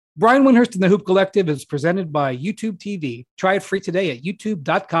Brian Windhurst and the Hoop Collective is presented by YouTube TV. Try it free today at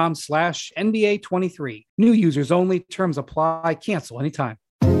youtube.com/NBA23. New users only. Terms apply. Cancel anytime.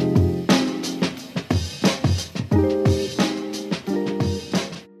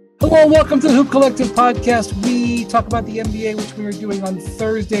 Hello, welcome to the Hoop Collective podcast. We talk about the NBA, which we were doing on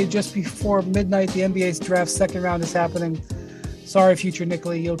Thursday just before midnight. The NBA's draft second round is happening. Sorry, future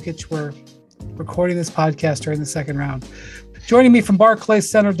Nikola Jokic, we're recording this podcast during the second round. Joining me from Barclays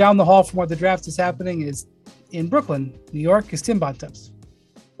Center down the hall from where the draft is happening is in Brooklyn, New York, is Tim Bontemps.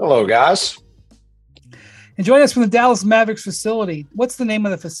 Hello, guys. And joining us from the Dallas Mavericks facility. What's the name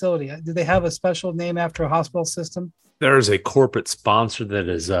of the facility? Do they have a special name after a hospital system? There's a corporate sponsor that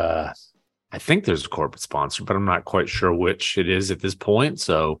is, I think there's a corporate sponsor, but I'm not quite sure which it is at this point.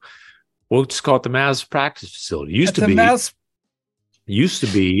 So we'll just call it the Mavs practice facility. Used to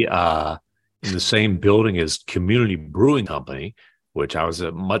be in the same building as Community Brewing Company, which I was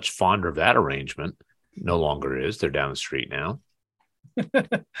much fonder of that arrangement. No longer is. They're down the street now.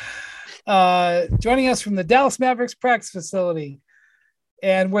 Joining us from the Dallas Mavericks practice facility,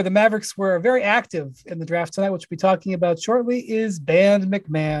 and where the Mavericks were very active in the draft tonight, which we'll be talking about shortly, is Band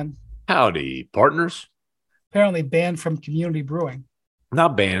McMahon. Howdy, partners. Apparently banned from Community Brewing.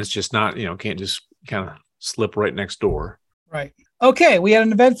 Not banned. It's just not, can't just kind of slip right next door. Right. Okay, we had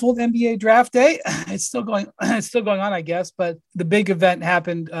an eventful NBA draft day. It's still going on, I guess, but the big event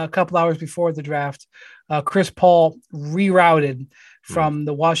happened a couple hours before the draft. Chris Paul rerouted from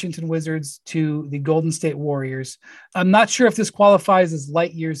the Washington Wizards to the Golden State Warriors. I'm not sure if this qualifies as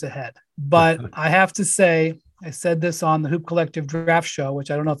light years ahead, but I have to say, I said this on the Hoop Collective draft show,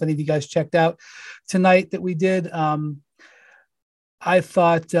 which I don't know if any of you guys checked out tonight that we did. I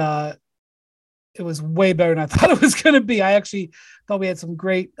thought it was way better than I thought it was going to be. I actually thought we had some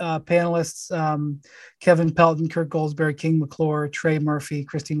great panelists. Kevin Pelton, Kurt Goldsberry, King McClure, Trey Murphy,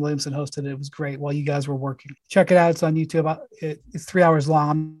 Christine Williamson hosted it. It was great while you guys were working. Check it out. It's on YouTube. It's 3 hours long.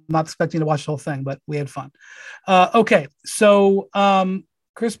 I'm not expecting to watch the whole thing, but we had fun. Okay. So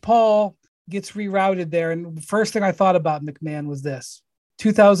Chris Paul gets rerouted there. And the first thing I thought about McMahon was this: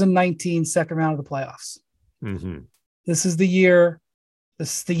 2019 second round of the playoffs. Mm-hmm. This is the year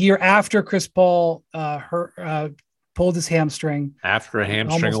after Chris Paul pulled his hamstring. After a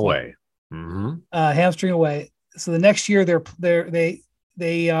hamstring away. Mm-hmm. Hamstring away. So the next year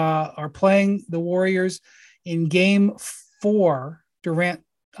they are playing the Warriors in Game 4. Durant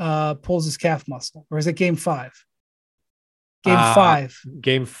pulls his calf muscle, or is it Game 5? Game 5.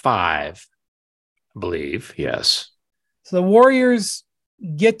 Game 5, I believe. Yes. So the Warriors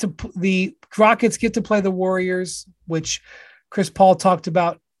the Rockets get to play the Warriors, which Chris Paul talked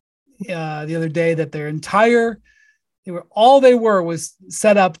about the other day, that all they were was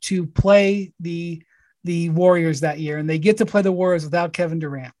set up to play the Warriors that year, and they get to play the Warriors without Kevin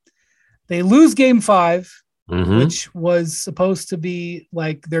Durant. They lose Game 5, mm-hmm. which was supposed to be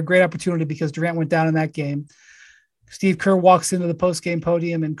like their great opportunity because Durant went down in that game. Steve Kerr walks into the post-game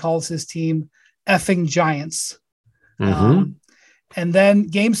podium and calls his team effing giants. Mm-hmm. And then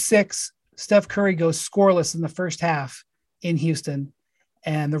Game 6, Steph Curry goes scoreless in the first half in Houston,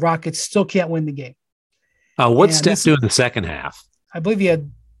 and the Rockets still can't win the game. What's Steph do in the second half? I believe he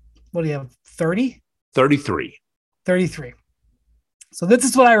had, 30? 33. 33. So this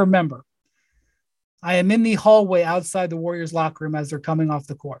is what I remember. I am in the hallway outside the Warriors locker room as they're coming off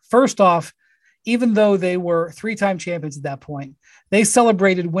the court. First off, even though they were 3-time champions at that point, they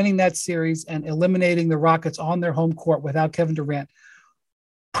celebrated winning that series and eliminating the Rockets on their home court without Kevin Durant,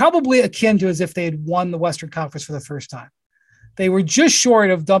 probably akin to as if they had won the Western Conference for the first time. They were just short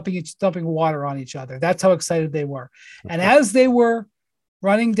of dumping water on each other. That's how excited they were. And as they were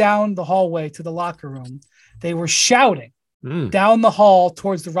running down the hallway to the locker room, they were shouting down the hall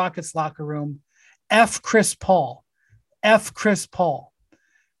towards the Rockets locker room, F Chris Paul, F Chris Paul.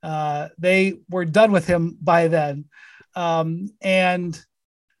 They were done with him by then. And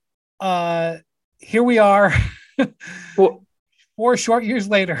here we are. 4 short years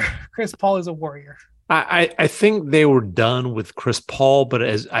later, Chris Paul is a Warrior. I think they were done with Chris Paul, but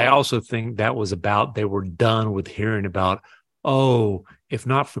as I also think that was about, they were done with hearing about, if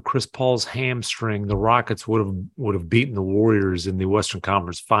not for Chris Paul's hamstring, the Rockets would have beaten the Warriors in the Western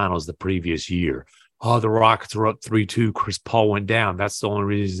Conference Finals the previous year. The Rockets were up 3-2. Chris Paul went down. That's the only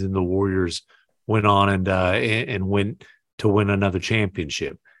reason the Warriors went on and went to win another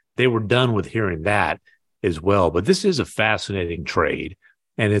championship. They were done with hearing that as well. But this is a fascinating trade,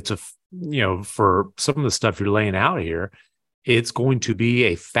 and it's for some of the stuff you're laying out here, it's going to be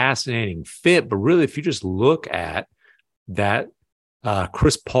a fascinating fit. But really, if you just look at that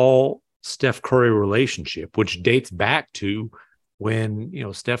Chris Paul, Steph Curry relationship, which dates back to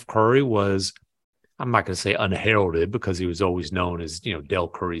when, Steph Curry was, I'm not going to say unheralded because he was always known as, Del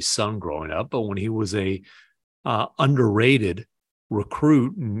Curry's son growing up, but when he was a underrated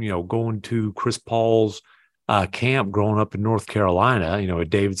recruit and, going to Chris Paul's camp growing up in North Carolina,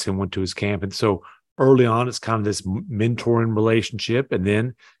 Davidson went to his camp. And so early on, it's kind of this mentoring relationship. And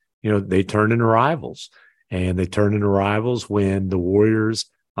then, they turned into rivals. And they turned into rivals when the Warriors,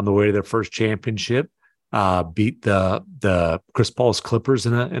 on the way to their first championship, beat the Chris Paul's Clippers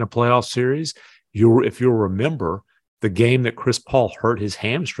in a playoff series. If you'll remember, the game that Chris Paul hurt his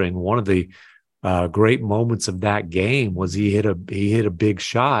hamstring, one of the great moments of that game was he hit a big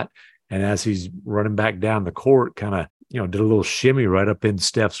shot, and as he's running back down the court, kind of did a little shimmy right up in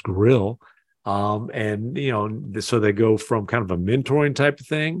Steph's grill, and so they go from kind of a mentoring type of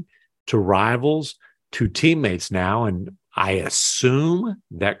thing to rivals to teammates now, and I assume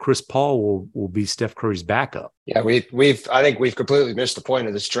that Chris Paul will be Steph Curry's backup. Yeah, I think we've completely missed the point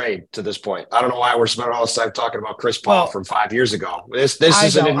of this trade to this point. I don't know why we're spending all this time talking about Chris Paul from 5 years ago. This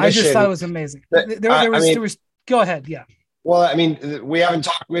is an admission. I just thought it was amazing. There was. Go ahead. Yeah. Well, I mean, we haven't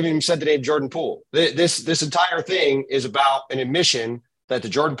even said the name Jordan Poole. This entire thing is about an admission that the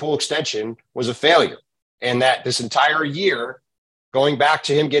Jordan Poole extension was a failure, and that this entire year, going back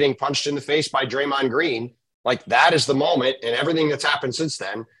to him getting punched in the face by Draymond Green, like that is the moment, and everything that's happened since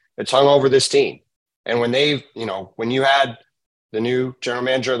then, it's hung over this team. And when when you had the new general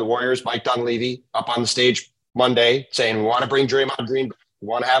manager of the Warriors, Mike Dunleavy, up on the stage Monday saying, we want to bring Draymond Green back, we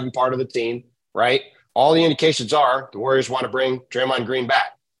want to have him part of the team, right? All the indications are the Warriors want to bring Draymond Green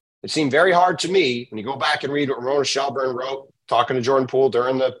back. It seemed very hard to me when you go back and read what Ramona Shelburne wrote, talking to Jordan Poole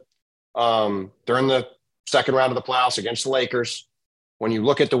during the second round of the playoffs against the Lakers. When you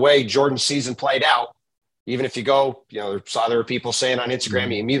look at the way Jordan's season played out, even if you go, there were people saying on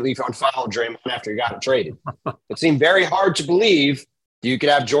Instagram, he immediately unfollowed Draymond after he got him traded. It seemed very hard to believe you could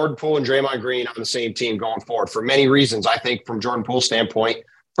have Jordan Poole and Draymond Green on the same team going forward for many reasons. I think from Jordan Poole's standpoint,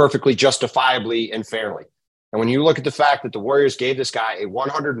 perfectly justifiably and fairly. And when you look at the fact that the Warriors gave this guy a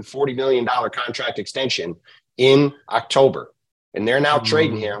 $140 million contract extension in October, and they're now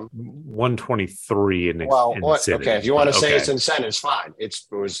trading him 123 in incentives. Okay, if you want to say it's incentives, fine. It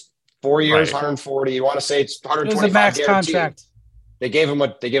was 4 years, right. 140. You want to say it's 125. It was a max contract. They gave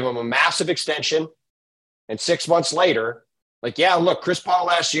him a massive extension, and 6 months later, look, Chris Paul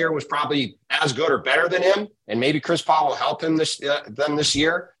last year was probably as good or better than him, and maybe Chris Paul will help him this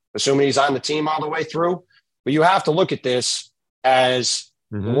year, assuming he's on the team all the way through. But you have to look at this as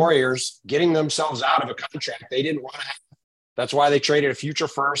the Warriors getting themselves out of a contract they didn't want to have. That's why they traded a future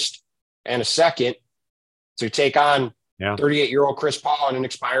first and a second to take on 38-year-old Chris Paul on an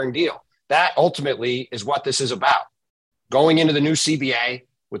expiring deal. That ultimately is what this is about. Going into the new CBA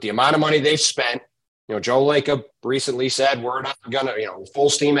with the amount of money they've spent, Joe Lacob recently said, we're not going to, full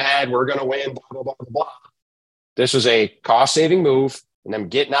steam ahead. We're going to win, blah, blah, blah, blah, blah. This was a cost-saving move and them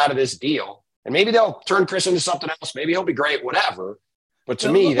getting out of this deal. And maybe they'll turn Chris into something else. Maybe he'll be great, whatever. But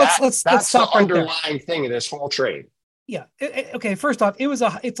to me, that's the underlying thing of this whole trade. Yeah. Okay. First off,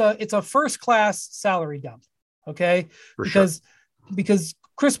 it's a first-class salary dump. Okay. Because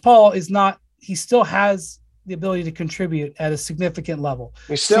Chris Paul he still has the ability to contribute at a significant level.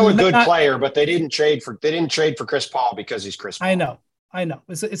 He's still a good player, but they didn't trade for Chris Paul because he's Chris Paul. I know.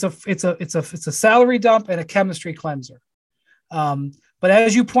 It's a salary dump and a chemistry cleanser. But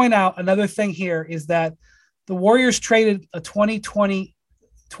as you point out, another thing here is that the Warriors traded a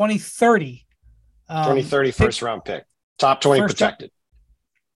 2030 first round pick, top 20 protected.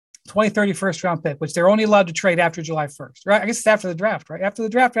 2030 first round pick, which they're only allowed to trade after July 1st, right? I guess it's after the draft, right? After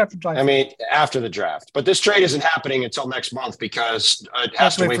July 1st. I mean, after the draft. But this trade isn't happening until next month because it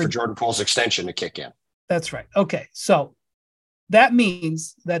has to wait for Jordan Poole's extension to kick in. That's right. Okay. So that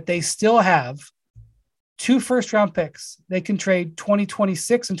means that they still have 2 first round picks. They can trade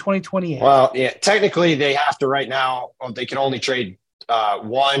 2026 and 2028. Well, yeah, technically they have to right now. They can only trade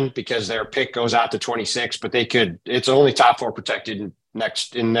one because their pick goes out to 26, but it's only top 4 protected in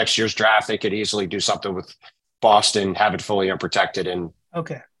next year's draft. They could easily do something with Boston, have it fully unprotected, and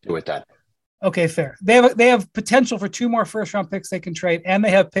do it then. Okay, fair. They have potential for 2 more first round picks they can trade, and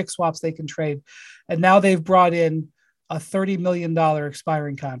they have pick swaps they can trade. And now they've brought in a $30 million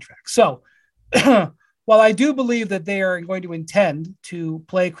expiring contract. So while I do believe that they are going to intend to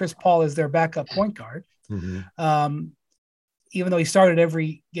play Chris Paul as their backup point guard, even though he started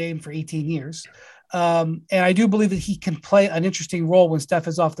every game for 18 years, and I do believe that he can play an interesting role when Steph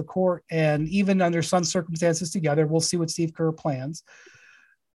is off the court, and even under some circumstances together. We'll see what Steve Kerr plans.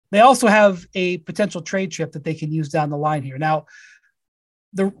 They also have a potential trade chip that they can use down the line here. Now,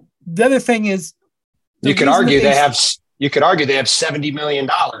 the other thing is, you could argue they you could argue they have $70 million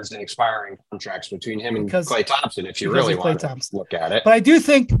in expiring contracts between him and Klay Thompson, if you really want to look at it. But I do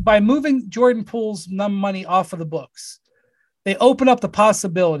think by moving Jordan Poole's money off of the books, they open up the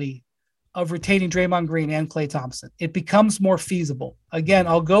possibility of retaining Draymond Green and Klay Thompson. It becomes more feasible. Again,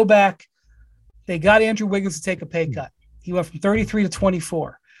 I'll go back. They got Andrew Wiggins to take a pay cut. He went from 33 to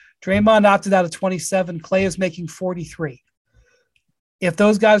 24. Draymond opted out of 27. Klay is making 43. If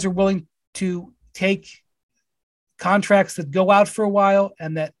those guys are willing to take contracts that go out for a while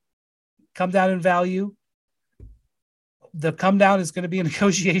and that come down in value, the come down is going to be a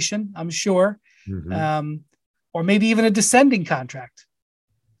negotiation, I'm sure, or maybe even a descending contract.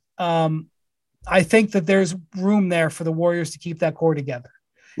 I think that there's room there for the Warriors to keep that core together.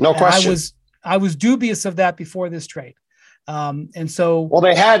 No question. I was dubious of that before this trade. And so, well,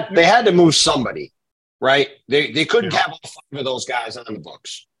 they had to move somebody, right? They couldn't have all 5 of those guys on the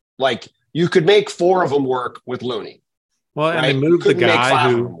books. Like, you could make 4 of them work with Looney. Well, and they moved the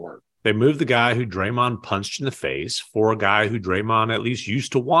guy who Draymond punched in the face for a guy who Draymond at least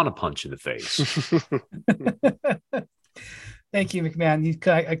used to want to punch in the face. Thank you, McMahon.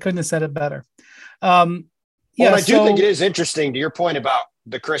 I couldn't have said it better. Well, I do think it is interesting to your point about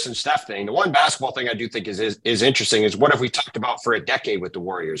the Chris and Steph thing. The one basketball thing I do think is interesting is what have we talked about for a decade with the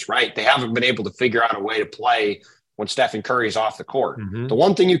Warriors, right? They haven't been able to figure out a way to play when Stephen Curry is off the court. The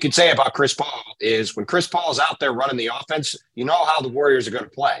one thing you could say about Chris Paul is when Chris Paul is out there running the offense, you know how the Warriors are going to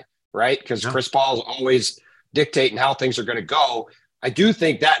play, right? Because Chris Paul is always dictating how things are going to go. I do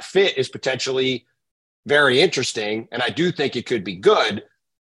think that fit is potentially very interesting, and I do think it could be good.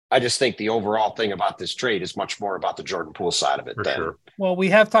 I just think the overall thing about this trade is much more about the Jordan Poole side of it. Sure. Well, we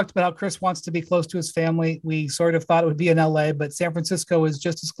have talked about how Chris wants to be close to his family. We sort of thought it would be in LA, but San Francisco is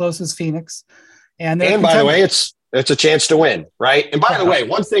just as close as Phoenix. And by the way, it's a chance to win, right? And by the way,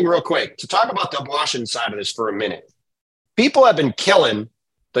 one thing real quick, to talk about the Washington side of this for a minute. People have been killing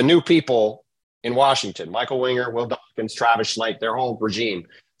the new people in Washington, Michael Winger, Will Dawkins, Travis Schlenk, their whole regime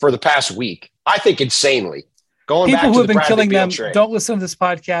for the past week. I think insanely. People who have been killing them don't listen to this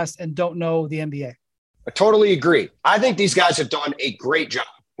podcast and don't know the NBA. I totally agree. I think these guys have done a great job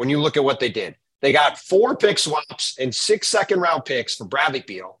when you look at what they did. They got 4 pick swaps and 6 second-round picks for Bradley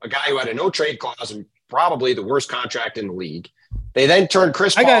Beal, a guy who had a no-trade clause and probably the worst contract in the league. They then turned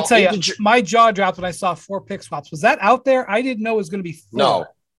Chris Paul. I got to tell you, my jaw dropped when I saw 4 pick swaps. Was that out there? I didn't know it was going to be 4.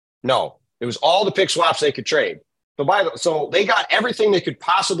 No. It was all the pick swaps they could trade. So they got everything they could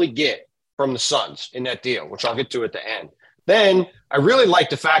possibly get from the Suns in that deal, which I'll get to at the end. Then I really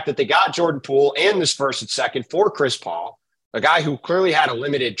like the fact that they got Jordan Poole and this first and second for Chris Paul, a guy who clearly had a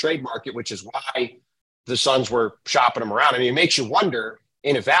limited trade market, which is why the Suns were shopping him around. I mean, it makes you wonder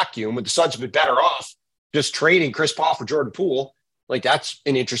in a vacuum, would the Suns have been better off just trading Chris Paul for Jordan Poole? Like, that's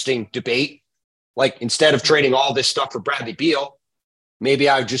an interesting debate. Like, instead of trading all this stuff for Bradley Beal, maybe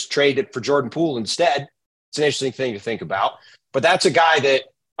I would just trade it for Jordan Poole instead. It's an interesting thing to think about. But that's a guy that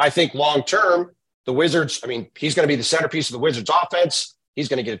I think long-term, the Wizards, I mean, he's going to be the centerpiece of the Wizards offense. He's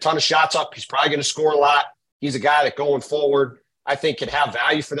going to get a ton of shots up. He's probably going to score a lot. He's a guy that going forward, I think can have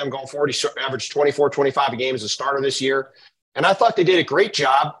value for them going forward. He averaged 24, 25 a game as a starter this year. And I thought they did a great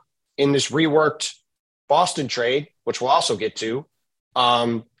job in this reworked Boston trade, which we'll also get to.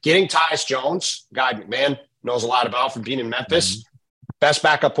 Getting Tyus Jones, a guy McMahon knows a lot about from being in Memphis. Best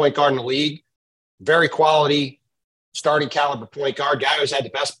backup point guard in the league. Very quality starting caliber point guard. Guy who's had the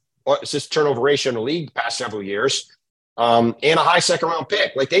best assist turnover ratio in the league the past several years. And a high second round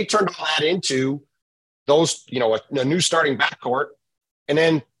pick. Like, they turned all that into those, a new starting backcourt, and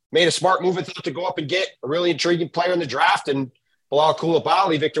then made a smart move and thought to go up and get a really intriguing player in the draft and Bilal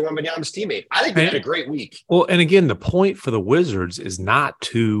Coulibaly, Victor Wembanyama's teammate. I think they had a great week. Well, and again, the point for the Wizards is not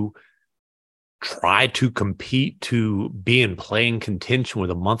to try to compete to be in playing contention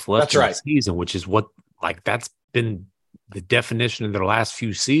with a month left in the season, which is what, that's been the definition of their last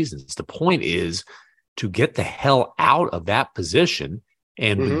few seasons. The point is to get the hell out of that position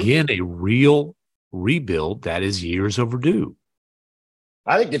and begin a real rebuild that is years overdue.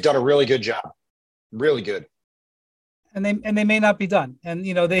 I think they've done a really good job. Really good. And they may not be done. And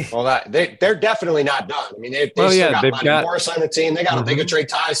they're definitely not done. I mean, they've got Morris on the team. They got a bigger trade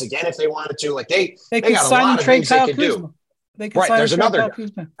Tyus again if they wanted to. Like, they got a lot of things they could do. There's another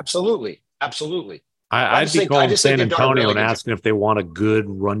guy. Absolutely. I'd be calling San Antonio and asking if they want a good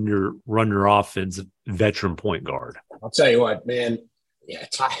run your offense veteran point guard. I'll tell you what, man. Yeah,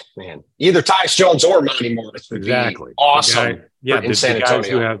 either Tyus Jones or Monty Morris would be awesome. In San Antonio,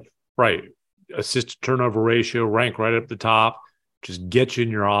 who have assist to turnover ratio, rank right up the top. Just get you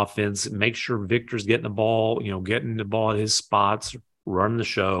in your offense. Make sure Victor's getting the ball. Getting the ball at his spots, running the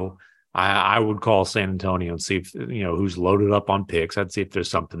show. I would call San Antonio and see if, who's loaded up on picks. I'd see if there's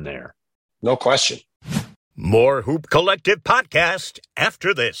something there. No question. More Hoop Collective podcast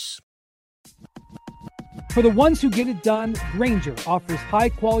after this. For the ones who get it done, Grainger offers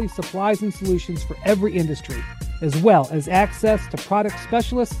high-quality supplies and solutions for every industry, as well as access to product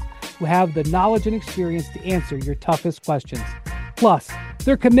specialists who have the knowledge and experience to answer your toughest questions. Plus,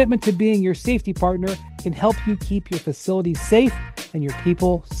 their commitment to being your safety partner can help you keep your facilities safe and your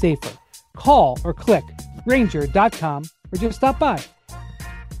people safer. Call or click Grainger.com or just stop by.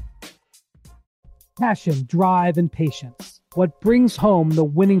 Passion, drive, and patience. What brings home the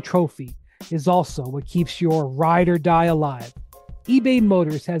winning trophy is also what keeps your ride or die alive. eBay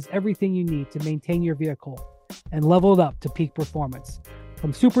Motors has everything you need to maintain your vehicle and level it up to peak performance.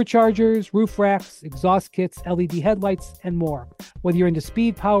 From superchargers, roof racks, exhaust kits, LED headlights, and more. Whether you're into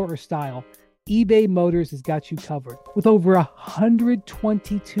speed, power, or style, eBay Motors has got you covered. With over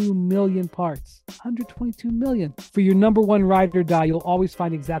 122 million parts. 122 million. For your number one ride or die, you'll always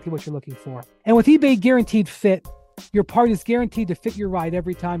find exactly what you're looking for. And with eBay Guaranteed Fit, your part is guaranteed to fit your ride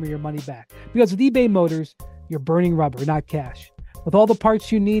every time or your money back. Because with eBay Motors, you're burning rubber, not cash. With all the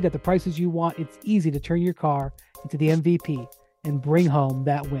parts you need at the prices you want, it's easy to turn your car into the MVP and bring home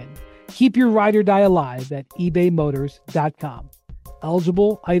that win. Keep your ride or die alive at ebaymotors.com.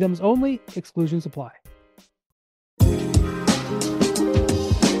 Eligible items only. Exclusions apply.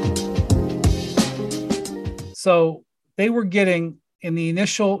 So they were getting, in the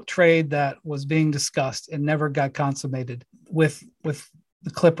initial trade that was being discussed and never got consummated with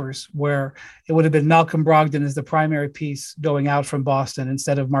the Clippers, where it would have been Malcolm Brogdon as the primary piece going out from Boston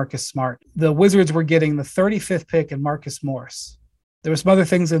instead of Marcus Smart. The Wizards were getting the 35th pick and Marcus Morris. There were some other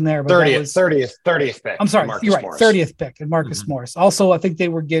things in there, but 30th pick. I'm sorry, Marcus you're right. Morris. 30th pick and Marcus Morris. Also, I think they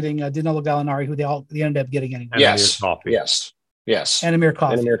were getting Danilo Gallinari, who they ended up getting anyway. Yes. And Amir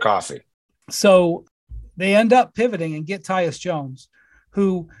Coffey. So they end up pivoting and get Tyus Jones,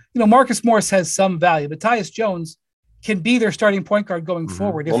 who, Marcus Morris has some value, but Tyus Jones can be their starting point guard going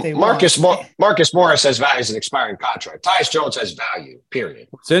forward if they want. Marcus Morris has value as an expiring contract. Tyus Jones has value, period.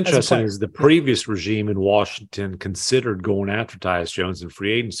 What's interesting is the previous regime in Washington considered going after Tyus Jones in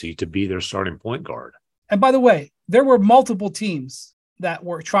free agency to be their starting point guard. And by the way, there were multiple teams that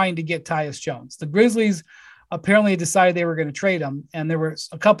were trying to get Tyus Jones. The Grizzlies apparently decided they were going to trade him, and there were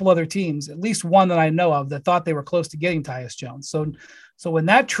a couple other teams, at least one that I know of, that thought they were close to getting Tyus Jones. So when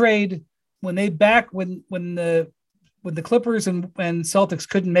that trade, when the Clippers and Celtics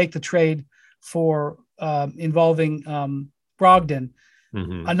couldn't make the trade for involving Brogdon,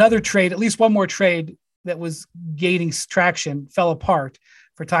 another trade, at least one more trade that was gaining traction, fell apart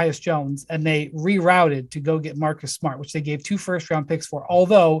for Tyus Jones, and they rerouted to go get Marcus Smart, which they gave 2 first-round picks for.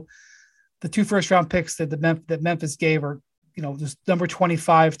 Although the 2 first-round picks that Memphis gave are, just number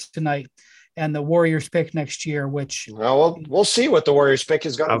 25 tonight, and the Warriors pick next year. Which we'll see what the Warriors pick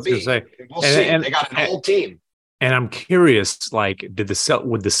is going to be. We'll see. They got an old team. And I'm curious, would the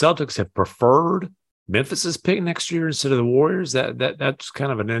Celtics have preferred Memphis's pick next year instead of the Warriors? That's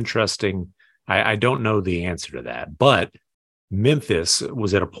kind of an interesting. I don't know the answer to that, but Memphis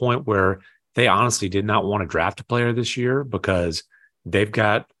was at a point where they honestly did not want to draft a player this year because they've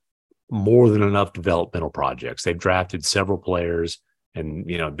got more than enough developmental projects. They've drafted several players, and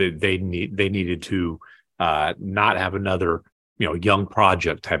they needed to not have another young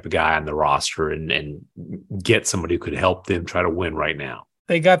project type of guy on the roster and get somebody who could help them try to win right now.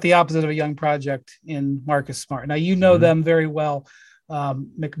 They got the opposite of a young project in Marcus Smart. Now, them very well,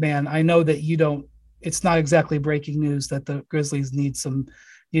 McMahon. I know that you don't, it's not exactly breaking news that the Grizzlies needed some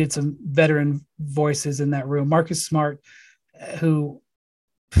veteran voices in that room. Marcus Smart, who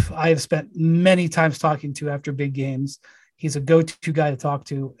I have spent many times talking to after big games. He's a go-to guy to talk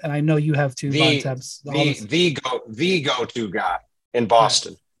to, and I know you have too. The go-to guy in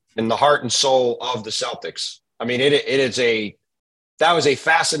Boston, in the heart and soul of the Celtics. I mean, that was a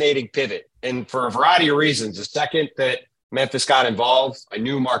fascinating pivot, and for a variety of reasons. The second that Memphis got involved, I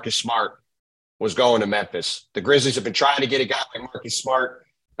knew Marcus Smart was going to Memphis. The Grizzlies have been trying to get a guy like Marcus Smart,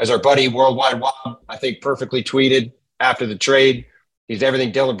 as our buddy Worldwide Wob, I think, perfectly tweeted after the trade. He's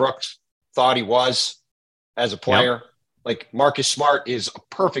everything Dylan Brooks thought he was as a player. Yep. Like, Marcus Smart is a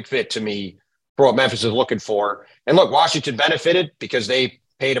perfect fit to me for what Memphis is looking for. And look, Washington benefited because they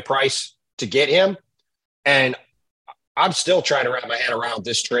paid a price to get him. And I'm still trying to wrap my head around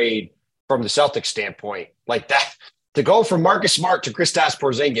this trade from the Celtics standpoint. Like, that, to go from Marcus Smart to Kristaps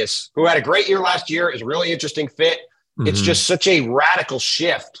Porzingis, who had a great year last year, is a really interesting fit. Mm-hmm. It's just such a radical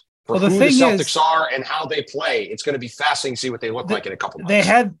shift for who the Celtics are and how they play. It's going to be fascinating to see what they look like in a couple months.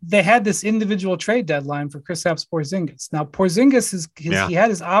 They had this individual trade deadline for Kristaps Porzingis. Now Porzingis he had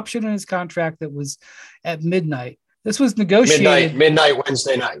his option in his contract that was at midnight. This was negotiated midnight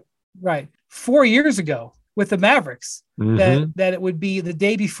Wednesday night. Right. 4 years ago with the Mavericks, that it would be the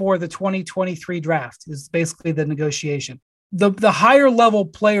day before the 2023 draft is basically the negotiation. The higher level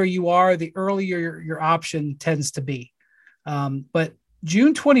player you are, the earlier your option tends to be. But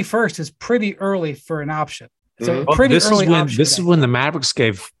June 21st is pretty early for an option. So this is when the Mavericks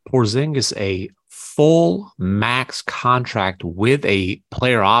gave Porzingis a full max contract with a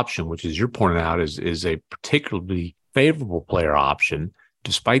player option, which, as you're pointing out, is a particularly favorable player option,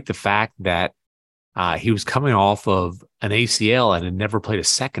 despite the fact that he was coming off of an ACL and had never played a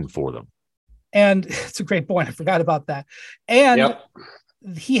second for them. And it's a great point. I forgot about that. And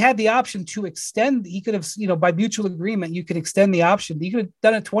he had the option to extend. He could have, by mutual agreement, you could extend the option. You could have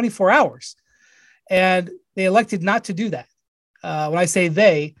done it 24 hours. And they elected not to do that. When I say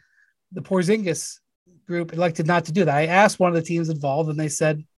they, the Porzingis group elected not to do that. I asked one of the teams involved and they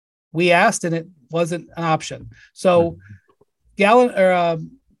said, we asked and it wasn't an option. So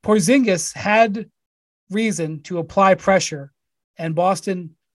Porzingis had reason to apply pressure, and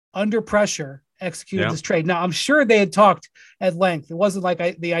Boston, under pressure, executed this trade. Now, I'm sure they had talked at length. It wasn't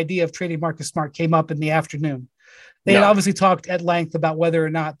like the idea of trading Marcus Smart came up in the afternoon. They had obviously talked at length about whether or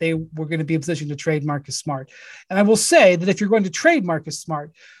not they were going to be in position to trade Marcus Smart. And I will say that if you're going to trade Marcus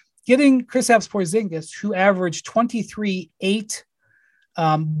Smart, getting Kristaps Porzingis, who averaged 23, 8,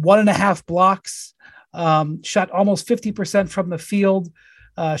 1.5 blocks, shot almost 50% from the field,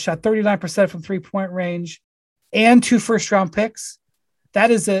 shot 39% from 3-point range, and 2 first-round picks, that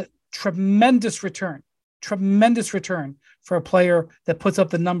is a tremendous return for a player that puts up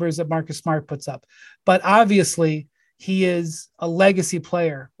the numbers that Marcus Smart puts up. But obviously, he is a legacy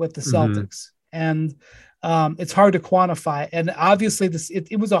player with the Celtics, and it's hard to quantify. And obviously,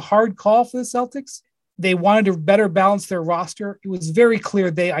 it was a hard call for the Celtics. They wanted to better balance their roster. It was very clear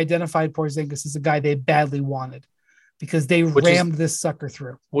they identified Porzingis as a guy they badly wanted because they rammed this sucker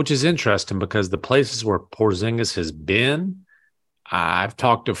through. Which is interesting because the places where Porzingis has been, I've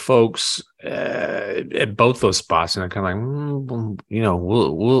talked to folks at both those spots, and I'm kind of like,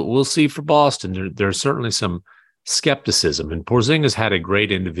 we'll see for Boston. There's certainly some skepticism, and Porzingis had a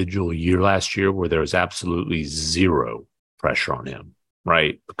great individual year last year where there was absolutely zero pressure on him,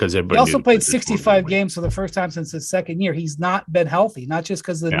 right? Because everybody also played 65 games for the first time since his second year. He's not been healthy, not just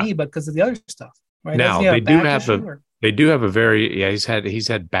because of the knee, but because of the other stuff. Right? Now they do have a very he's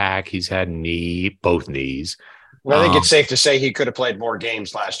had back, he's had knee, both knees. Well, I think it's safe to say he could have played more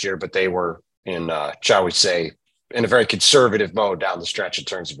games last year, but they were in, shall we say, in a very conservative mode down the stretch in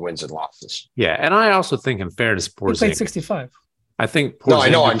terms of wins and losses. Yeah, and I also think, in fairness, Porzingis, he played 65. I think Porzingis. No, I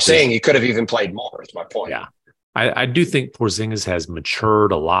know. I'm saying he could have even played more. Is my point. Yeah, I do think Porzingis has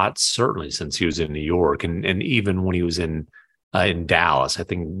matured a lot, certainly since he was in New York, and even when he was in Dallas. I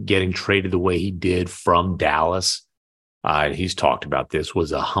think getting traded the way he did from Dallas, and he's talked about this,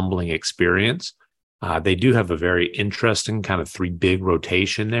 was a humbling experience. They do have a very interesting kind of 3 big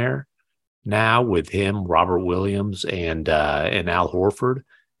rotation there now with him, Robert Williams, and Al Horford.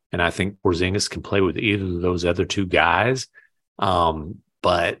 And I think Porzingis can play with either of those other 2 guys.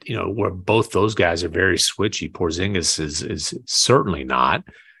 But, where both those guys are very switchy, Porzingis is certainly not.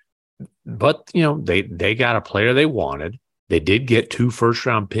 But, they got a player they wanted. They did get 2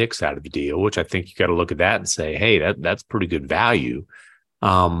 first-round picks out of the deal, which I think you got to look at that and say, hey, that's pretty good value.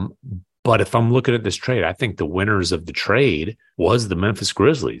 But if I'm looking at this trade, I think the winners of the trade was the Memphis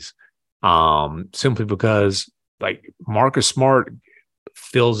Grizzlies, simply because Marcus Smart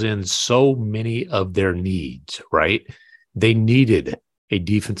fills in so many of their needs, right? They needed a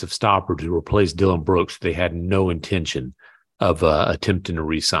defensive stopper to replace Dillon Brooks. They had no intention of attempting to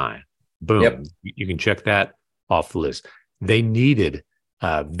re-sign. Boom. Yep. You can check that off the list. They needed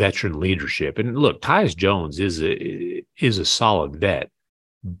veteran leadership. And look, Tyus Jones is a solid vet.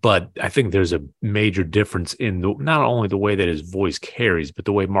 But I think there's a major difference in not only the way that his voice carries, but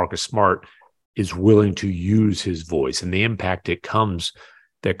the way Marcus Smart is willing to use his voice and the impact that comes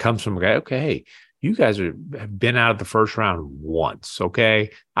from a guy. Okay, hey, you guys have been out of the first round once. Okay,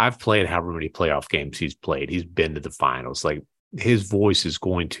 I've played however many playoff games he's played. He's been to the finals. Like, his voice is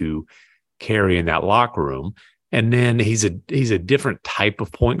going to carry in that locker room. And then he's a different type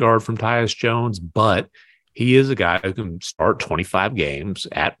of point guard from Tyus Jones, but he is a guy who can start 25 games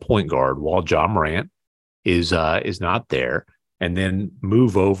at point guard while John Morant is not there, and then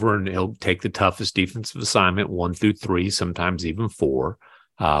move over and he'll take the toughest defensive assignment 1 through 3, sometimes even 4,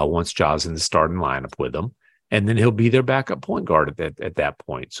 once Ja's in the starting lineup with them. and then he'll be their backup point guard at that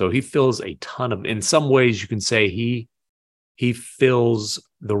point. So he fills a ton of, in some ways you can say he fills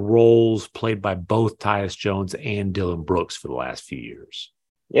the roles played by both Tyus Jones and Dillon Brooks for the last few years.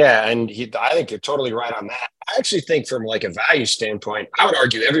 Yeah, and I think you're totally right on that. I actually think from like a value standpoint, I would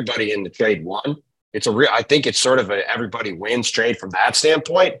argue everybody in the trade won. I think it's sort of a everybody wins trade from that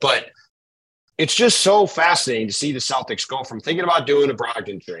standpoint, but it's just so fascinating to see the Celtics go from thinking about doing a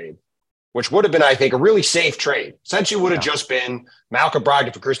Brogdon trade, which would have been, I think, a really safe trade. Essentially would have just been Malcolm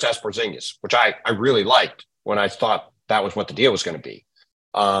Brogdon for Kristaps Porzingis, which I really liked when I thought that was what the deal was going to be.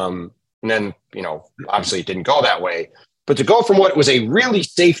 And then, obviously it didn't go that way. But to go from what was a really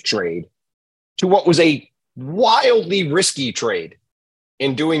safe trade to what was a wildly risky trade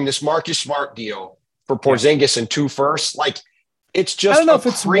in doing this Marcus Smart deal for Porzingis and 2 firsts, like it's just. I don't know if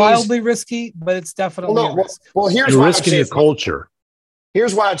it's wildly risky, but it's definitely a risk. Well, here's why risking the culture.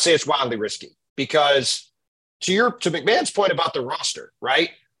 Here's why I'd say it's wildly risky, because to McMahon's point about the roster,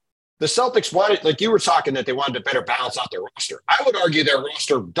 right? The Celtics wanted, like you were talking, that they wanted to better balance out their roster. I would argue their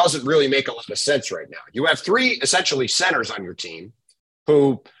roster doesn't really make a lot of sense right now. You have 3 essentially centers on your team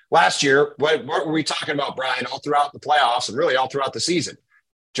who last year, what were we talking about, Brian, all throughout the playoffs and really all throughout the season?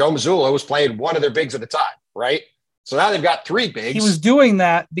 Joe Mazzulla was playing one of their bigs at the time, right? So now they've got 3 bigs. He was doing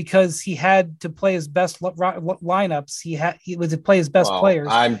that because he had to play his best lineups. He was to play his best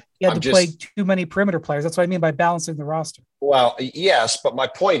players. He had to play too many perimeter players. That's what I mean by balancing the roster. Well, yes, but my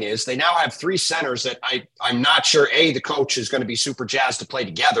point is they now have 3 centers that I'm not sure, A, the coach is going to be super jazzed to play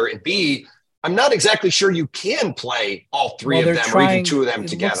together, and B, I'm not exactly sure you can play all 3 of them or even 2 of them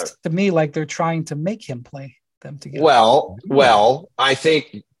together. Looks to me like they're trying to make him play them together. Well, I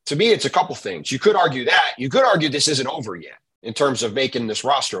think to me it's a couple things. You could argue that. You could argue this isn't over yet in terms of making this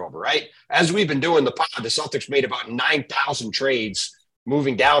roster over, right? As we've been doing the pod, the Celtics made about 9,000 trades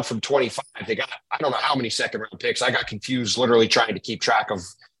moving down from 25. They got, I don't know how many second-round picks. I got confused literally trying to keep track of.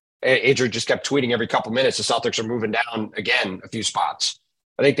 Adrian just kept tweeting every couple minutes. The Celtics are moving down again a few spots.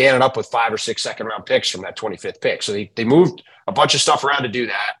 I think they ended up with 5 or 6 second-round picks from that 25th pick. So they moved a bunch of stuff around to do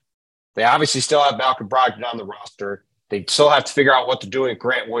that. They obviously still have Malcolm Brogdon on the roster. They still have to figure out what to do with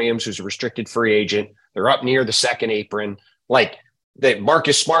Grant Williams, who's a restricted free agent. They're up near the second apron. Like, that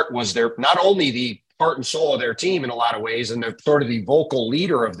Marcus Smart was not only the heart and soul of their team in a lot of ways, and they're sort of the vocal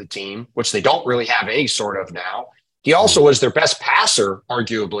leader of the team, which they don't really have any sort of now. He also was their best passer,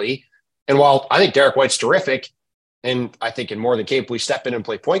 arguably. And while I think Derek White's terrific, and I think can more than capably step in and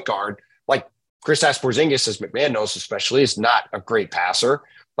play point guard, like Kristaps Porzingis, as McMahon knows especially, is not a great passer.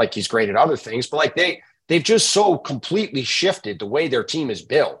 Like, he's great at other things, but like they've just so completely shifted the way their team is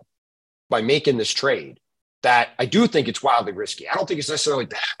built by making this trade that I do think it's wildly risky. I don't think it's necessarily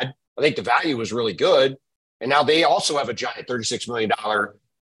bad. I think the value is really good. And now they also have a giant $36 million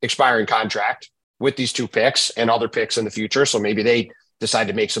expiring contract with these 2 picks and other picks in the future. So maybe they decide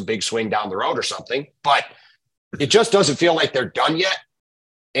to make some big swing down the road or something, but it just doesn't feel like they're done yet.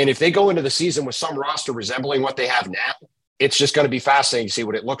 And if they go into the season with some roster resembling what they have now, it's just going to be fascinating to see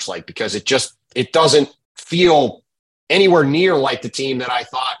what it looks like, because it doesn't feel anywhere near like the team that I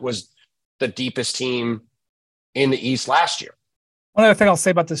thought was the deepest team in the East last year. One other thing I'll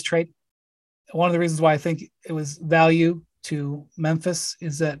say about this trade, one of the reasons why I think it was value to Memphis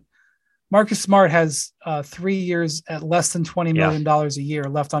is that Marcus Smart has 3 years at less than $20 million a year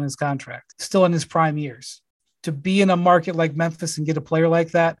left on his contract, still in his prime years. To be in a market like Memphis and get a player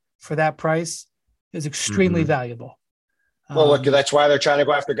like that for that price is extremely valuable. Well, look, that's why they're trying to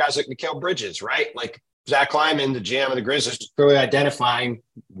go after guys like Mikal Bridges, right? Like Zach Kleiman, the GM of the Grizzlies, is clearly identifying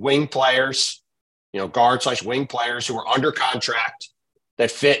wing players, guard/wing players who are under contract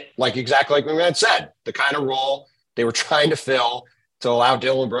that fit exactly like McMahon said, the kind of role they were trying to fill to allow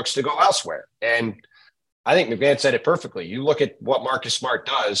Dillon Brooks to go elsewhere. And I think McMahon said it perfectly. You look at what Marcus Smart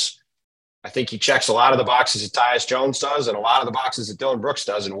does, I think he checks a lot of the boxes that Tyus Jones does and a lot of the boxes that Dillon Brooks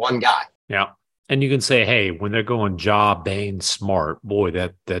does in one guy. Yeah. And you can say, hey, when they're going Ja, Bane, Smart, boy,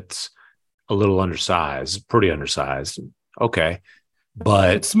 that's a little undersized, pretty undersized. Okay.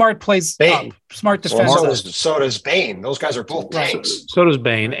 But Smart plays Bane. Smart defense. So does Bane. Those guys are both tanks. So does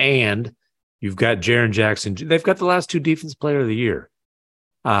Bane. And you've got Jaren Jackson. They've got the last 2 defensive player of the year.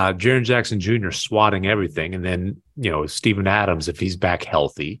 Jaren Jackson Jr. swatting everything. And then, Steven Adams, if he's back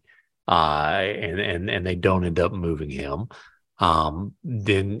healthy, and they don't end up moving him,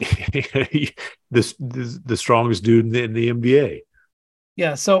 then the strongest dude in the NBA.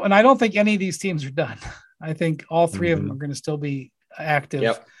 Yeah. So, and I don't think any of these teams are done. I think all 3 of them are going to still be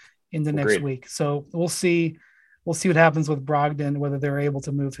active in the next week. So we'll see what happens with Brogdon, whether they're able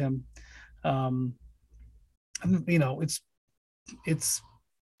to move him. It's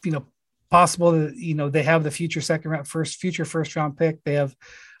possible that, they have the future first round pick. They have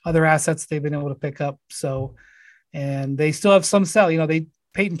other assets they've been able to pick up. So, and they still have some sell.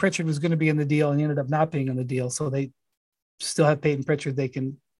 Peyton Pritchard was going to be in the deal and he ended up not being in the deal. So they still have Peyton Pritchard they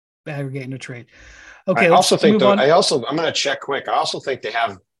can aggregate in a trade. Okay. I'm going to check quick. I also think they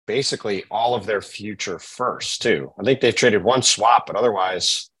have basically all of their future first too. I think they've traded one swap, but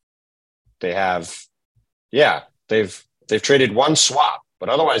otherwise they have, they've traded one swap, but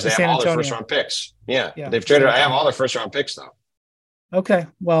otherwise they have all their first round picks. Yeah. They've traded, I have all their first round picks though. Okay.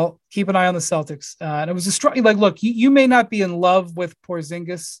 Well, keep an eye on the Celtics. And it was a strong, look, you may not be in love with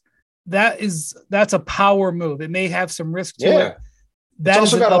Porzingis. That's a power move. It may have some risk to it. It's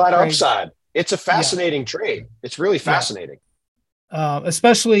also got a lot of upside. It's a fascinating trade. It's really fascinating.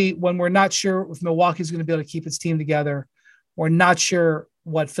 Especially when we're not sure if Milwaukee's going to be able to keep its team together. We're not sure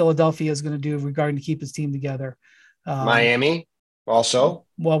what Philadelphia is going to do regarding to keep its team together. Miami also.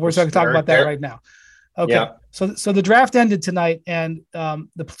 Well, we're going to talk about that right now. Okay. Yeah. So the draft ended tonight, and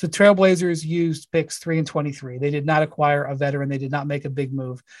the Trailblazers used picks 3 and 23. They did not acquire a veteran. They did not make a big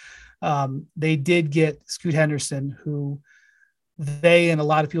move. They did get Scoot Henderson, who they and a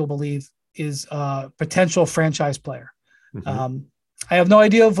lot of people believe is a potential franchise player. Mm-hmm. I have no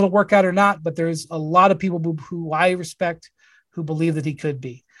idea if it'll work out or not, but there's a lot of people who I respect who believe that he could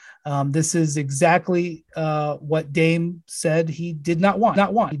be. This is exactly what Dame said he did not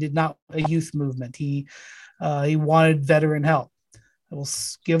want. He did not a youth movement. He wanted veteran help. I will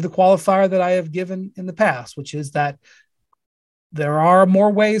give the qualifier that I have given in the past, which is that there are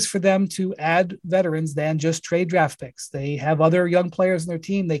more ways for them to add veterans than just trade draft picks. They have other young players in their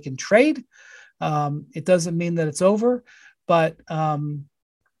team they can trade. It doesn't mean that it's over, but I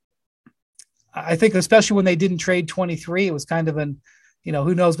think especially when they didn't trade 23, it was kind of an,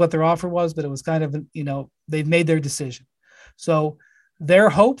 who knows what their offer was, but it was kind of, they've made their decision. So their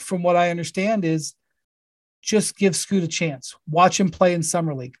hope, from what I understand, is just give Scoot a chance. Watch him play in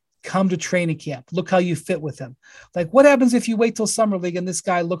Summer League. Come to training camp. Look how you fit with him. Like, what happens if you wait till Summer League and this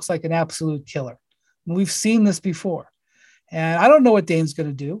guy looks like an absolute killer? We've seen this before. And I don't know what Dame's going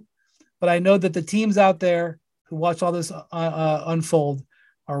to do, but I know that the teams out there who watch all this unfold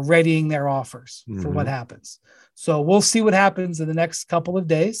are readying their offers for what happens. So we'll see what happens in the next couple of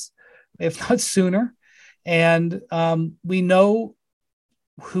days, if not sooner. And we know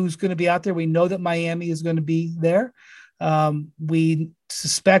who's going to be out there. We know that Miami is going to be there. We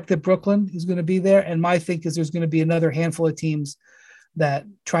suspect that Brooklyn is going to be there. And my think is there's going to be another handful of teams that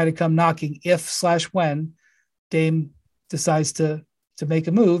try to come knocking if/when Dame decides to make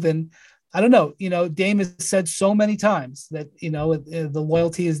a move. And I don't know, Dame has said so many times that, the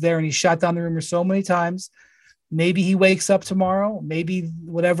loyalty is there, and he shot down the rumor so many times. Maybe he wakes up tomorrow, maybe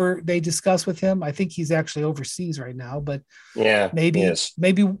whatever they discuss with him. I think he's actually overseas right now, but maybe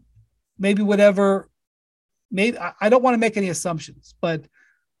whatever, maybe I don't want to make any assumptions, but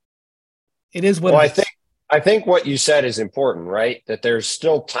it is what it is. I think what you said is important, right? That there's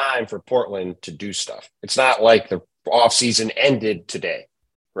still time for Portland to do stuff. It's not like the offseason ended today,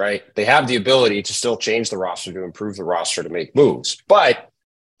 right? They have the ability to still change the roster, to improve the roster, to make moves. But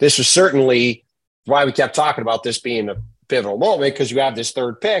this was certainly why we kept talking about this being a pivotal moment, because you have this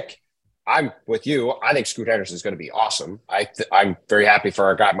third pick. I'm with you. I think Scoot Henderson is going to be awesome. I'm very happy for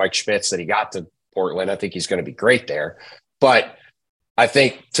our guy, Mike Schmitz, that he got to Portland. I think he's going to be great there. But I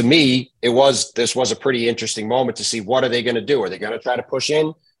think, to me, this was a pretty interesting moment to see what are they going to do. Are they going to try to push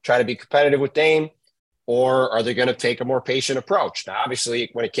in, try to be competitive with Dame, or are they going to take a more patient approach? Now, obviously,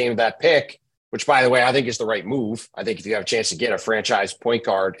 when it came to that pick, which, by the way, I think is the right move. I think if you have a chance to get a franchise point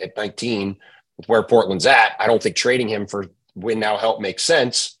guard at 19 with where Portland's at, I don't think trading him for win now help makes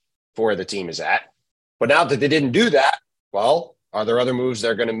sense for where the team is at. But now that they didn't do that, well, are there other moves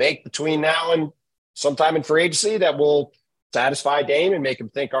they're going to make between now and sometime in free agency that will satisfy Dame and make him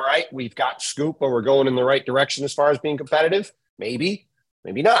think, all right, we've got Scoop, but we're going in the right direction as far as being competitive? Maybe,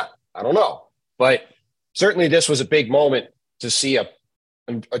 maybe not. I don't know. But certainly this was a big moment to see a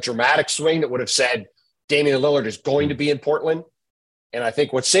dramatic swing that would have said Damian Lillard is going to be in Portland. And I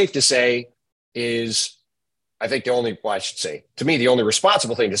think what's safe to say is, I think the only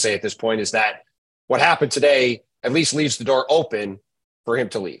responsible thing to say at this point is that what happened today at least leaves the door open for him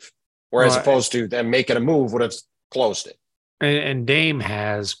to leave. Whereas opposed to them making a move would have closed it. And Dame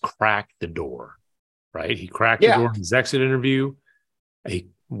has cracked the door, right? He cracked the door in his exit interview,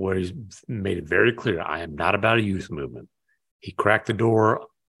 where he's made it very clear, I am not about a youth movement. He cracked the door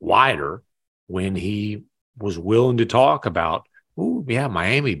wider when he was willing to talk about,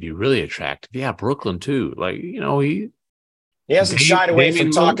 Miami would be really attractive. Yeah, Brooklyn too. He hasn't shied away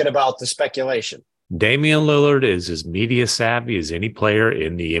from talking about the speculation. Damian Lillard is as media savvy as any player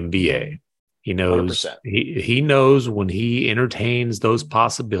in the NBA. He knows 100%. He knows when he entertains those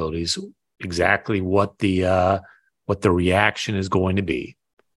possibilities exactly what the reaction is going to be.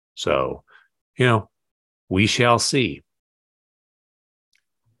 So, we shall see.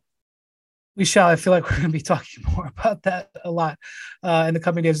 We shall. I feel like we're going to be talking more about that a lot in the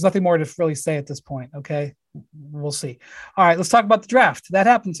coming days. There's nothing more to really say at this point. Okay, we'll see. All right, let's talk about the draft. That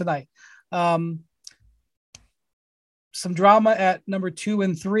happened tonight. Some drama at number 2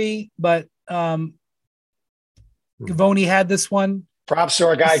 and 3, but Givony had this one. Props to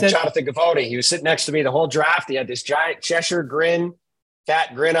our guy, Jonathan Givony. He was sitting next to me the whole draft. He had this giant Cheshire grin,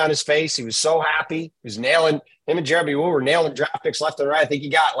 fat grin on his face. He was so happy. He was nailing him and Jeremy Woo were nailing draft picks left and right. I think he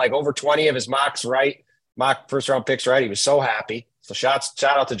got like over 20 of his mock first round picks right. He was so happy. So shout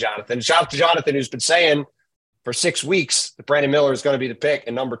out to Jonathan. Shout out to Jonathan, who's been saying for 6 weeks that Brandon Miller is going to be the pick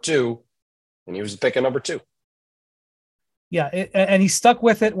and number 2. And he was the pick at number 2. Yeah, and he stuck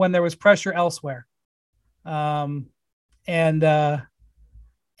with it when there was pressure elsewhere, and so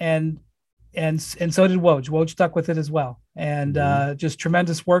did Woj. Woj stuck with it as well, and just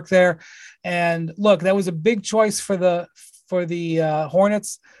tremendous work there. And look, that was a big choice for the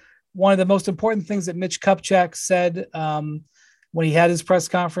Hornets. One of the most important things that Mitch Kupchak said when he had his press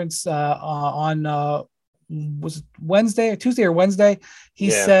conference on was it Wednesday or Tuesday or Wednesday,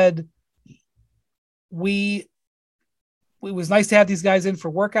 he said it was nice to have these guys in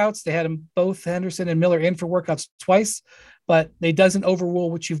for workouts. They had them both, Henderson and Miller, in for workouts twice, but it doesn't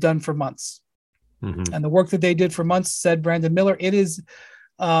overrule what you've done for months. Mm-hmm. And the work that they did for months, said Brandon Miller, it is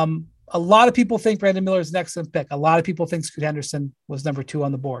a lot of people think Brandon Miller is an excellent pick. A lot of people think Scoot Henderson was number 2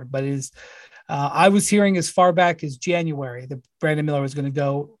 on the board, but it is I was hearing as far back as January that Brandon Miller was going to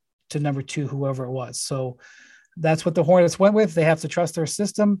go to number 2, whoever it was. So that's what the Hornets went with. They have to trust their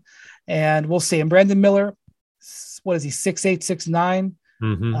system, and we'll see. And Brandon Miller, what is he, 6'8", 6'9"?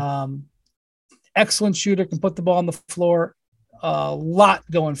 Mm-hmm. Excellent shooter, can put the ball on the floor. A lot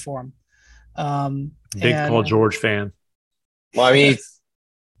going for him. Big Paul George fan. Well, I mean,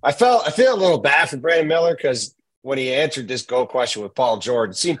 I feel a little bad for Brandon Miller because when he answered this GOAT question with Paul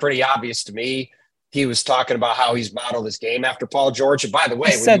George, it seemed pretty obvious to me. He was talking about how he's modeled his game after Paul George. And by the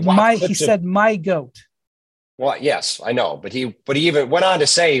way, he said my GOAT. Well, yes, I know, but he even went on to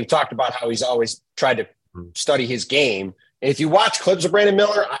say, he talked about how he's always tried to study his game. And if you watch clips of Brandon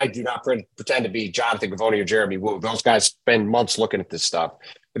Miller, I do not pretend to be Jonathan Givony or Jeremy Woo. Those guys spend months looking at this stuff.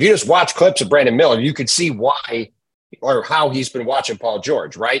 If you just watch clips of Brandon Miller, you could see why or how he's been watching Paul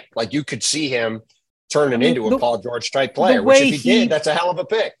George, right? Like you could see him turning into a Paul George type player, which if he did, that's a hell of a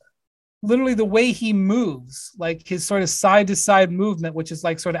pick. Literally the way he moves, like his sort of side to side movement, which is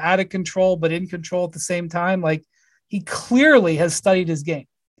like sort of out of control, but in control at the same time. Like he clearly has studied his game.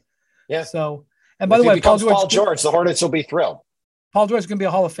 Yeah. So, and by the way, Paul George, the Hornets will be thrilled. Paul George is going to be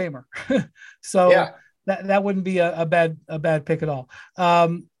a Hall of Famer. So yeah. that wouldn't be a bad pick at all.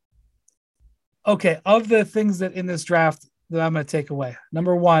 Okay. Of the things that in this draft that I'm going to take away,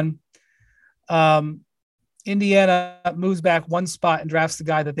 number 1, Indiana moves back 1 spot and drafts the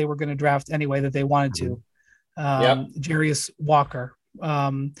guy that they were going to draft anyway, that they wanted to, Jarius Walker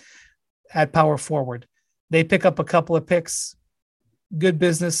at power forward. They pick up a couple of picks. Good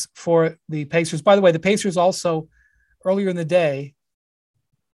business for the Pacers. By the way, the Pacers also earlier in the day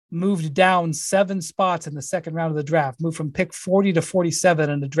moved down 7 spots in the second round of the draft, moved from pick 40 to 47.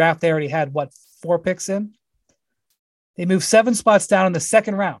 In the draft, they already had 4 picks in. They moved 7 spots down in the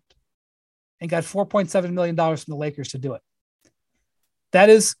second round and got $4.7 million from the Lakers to do it. That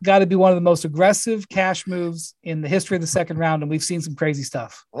has got to be one of the most aggressive cash moves in the history of the second round, and we've seen some crazy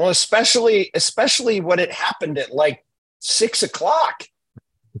stuff. Well, especially when it happened at like 6 o'clock.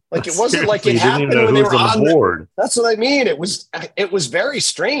 Like it wasn't like it happened when they were on the board. That's what I mean. It was very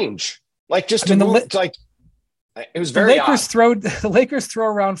strange. Like just to move, like it was very odd. The Lakers throw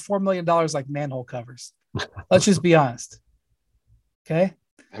around $4 million like manhole covers. Let's just be honest. Okay.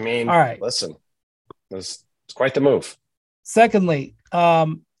 I mean, all right. Listen, it's quite the move. Secondly,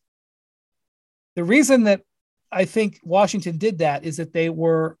 the reason that I think Washington did that is that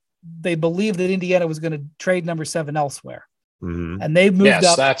they believed that Indiana was going to trade number 7 elsewhere. Mm-hmm. And they moved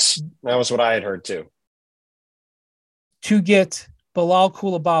up. That was what I had heard too. To get Bilal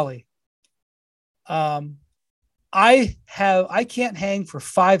Coulibaly. I can't hang for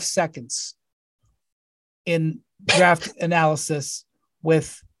 5 seconds in draft analysis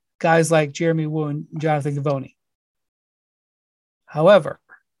with guys like Jeremy Woo and Jonathan Givony. However,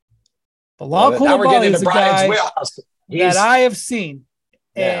 Bilal Coulibaly is a guy that I have seen.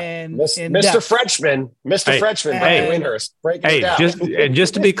 And Mr. Frenchman, Brian Windhurst, breaking it down.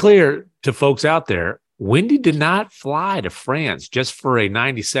 Just to be clear to folks out there, Wendy did not fly to France just for a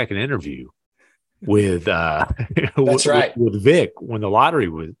 90-second interview. with that's right. with Vic when the lottery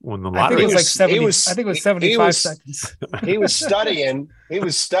was I think it was like 70. I think it was 75 seconds. He was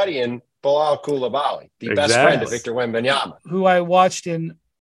studying Bilal Koulibaly, the best friend of Victor Wembanyama, who I watched in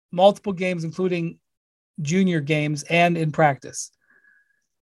multiple games, including junior games and in practice.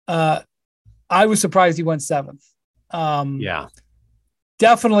 I was surprised he went 7th.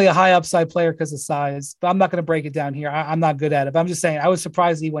 Definitely a high upside player because of size, but I'm not going to break it down here. I'm not good at it, but I'm just saying I was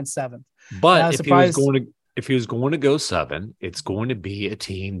surprised he went 7th. But if he was going to go 7, it's going to be a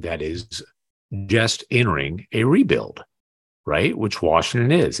team that is just entering a rebuild, right? Which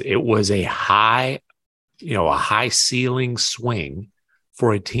Washington is. It was a high ceiling swing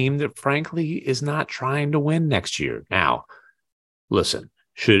for a team that frankly is not trying to win next year. Now, listen,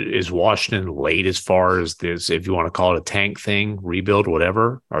 is Washington late as far as this, if you want to call it a tank thing, rebuild,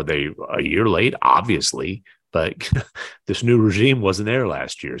 whatever? Are they a year late? Obviously, but this new regime wasn't there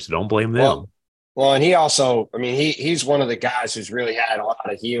last year, so don't blame them. Well, and he also, he's one of the guys who's really had a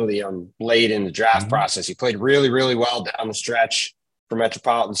lot of helium late in the draft process. He played really, really well down the stretch for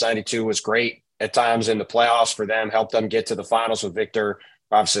Metropolitans. 92 was great at times in the playoffs for them, helped them get to the finals with Victor.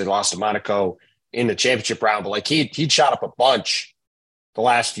 Obviously, lost to Monaco in the championship round, but he'd shot up a bunch the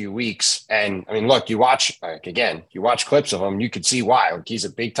last few weeks. And look, you watch clips of him, you could see why. He's a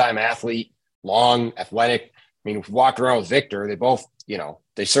big time athlete, long, athletic. If you walk around with Victor, they both,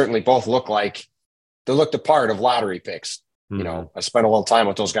 they certainly both look like they look the part of lottery picks. I spent a little time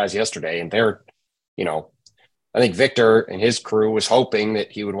with those guys yesterday, and they're, I think Victor and his crew was hoping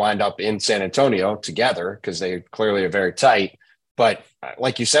that he would wind up in San Antonio together because they clearly are very tight. But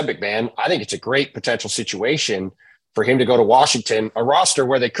like you said, McMahon, I think it's a great potential situation for him to go to Washington, a roster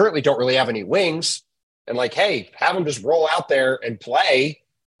where they currently don't really have any wings, and hey, have him just roll out there and play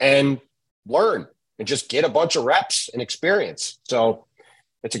and learn and just get a bunch of reps and experience. So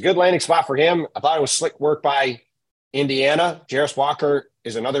it's a good landing spot for him. I thought it was slick work by Indiana. Jarace Walker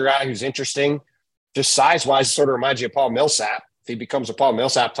is another guy who's interesting. Just size-wise, sort of reminds you of Paul Millsap. If he becomes a Paul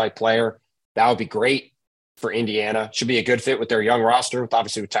Millsap type player, that would be great for Indiana. Should be a good fit with their young roster, with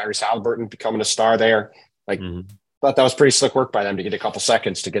Tyrese Halliburton becoming a star there. Thought that was pretty slick work by them to get a couple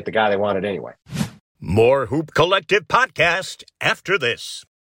seconds to get the guy they wanted anyway. More Hoop Collective podcast after this.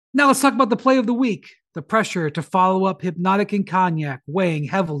 Now let's talk about the play of the week. The pressure to follow up Hypnotic and Cognac weighing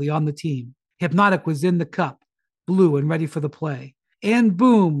heavily on the team. Hypnotic was in the cup, blue and ready for the play. And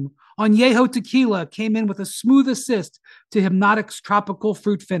boom, Añejo Tequila came in with a smooth assist to Hypnotic's tropical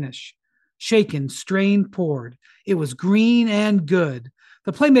fruit finish. Shaken, strained, poured. It was green and good.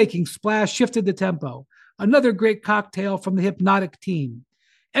 The playmaking splash shifted the tempo. Another great cocktail from the Hypnotic team.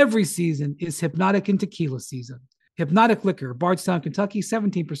 Every season is Hypnotic and Tequila season. Hypnotic Liquor, Bardstown, Kentucky,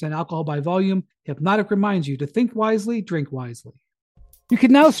 17% alcohol by volume. Hypnotic reminds you to think wisely, drink wisely. You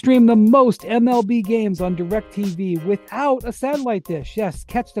can now stream the most MLB games on DirecTV without a satellite dish. Yes,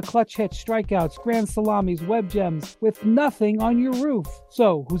 catch the clutch hits, strikeouts, grand salamis, web gems with nothing on your roof.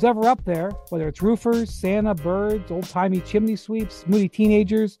 So who's ever up there, whether it's roofers, Santa, birds, old-timey chimney sweeps, moody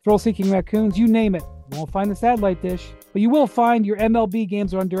teenagers, thrill-seeking raccoons, you name it. You won't find the satellite dish, but you will find your MLB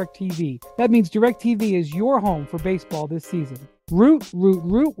games on DirecTV. That means DirecTV is your home for baseball this season. Root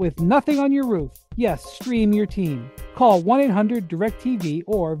with nothing on your roof. Yes, stream your team. Call 1-800-DirecTV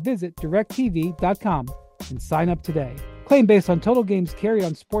or visit directtv.com and sign up today. Claim based on total games carried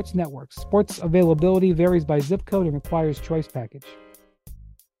on sports networks. Sports availability varies by zip code and requires choice package.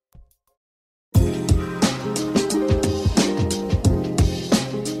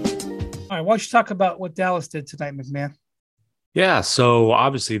 All right, why don't you talk about what Dallas did tonight, McMahon? Yeah, so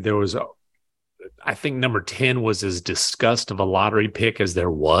obviously there was I think number 10 was as disgust of a lottery pick as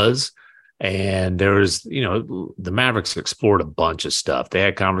there was. And there was, the Mavericks explored a bunch of stuff. They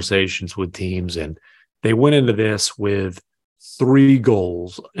had conversations with teams, and they went into this with 3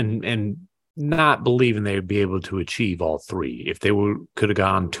 goals and not believing they would be able to achieve all 3. If they could have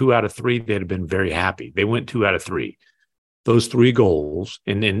gone 2 out of 3, they'd have been very happy. They went 2 out of 3. Those 3 goals,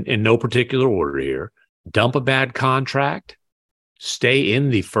 in no particular order here: dump a bad contract, stay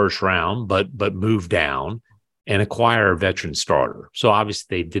in the first round, but move down, and acquire a veteran starter. So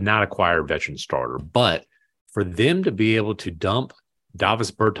obviously they did not acquire a veteran starter, but for them to be able to dump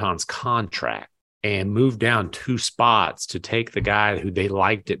Davis Bertans' contract and move down 2 spots to take the guy who they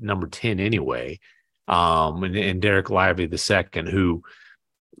liked at number 10 anyway, and Derek Lively II, who,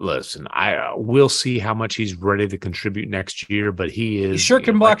 listen, we'll see how much he's ready to contribute next year, but he sure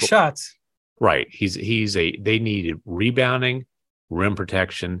can block shots. Right. They needed rebounding, rim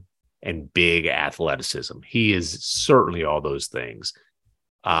protection, and big athleticism. He is certainly all those things.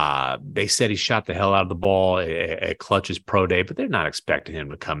 They said he shot the hell out of the ball at Clutch's pro day, but they're not expecting him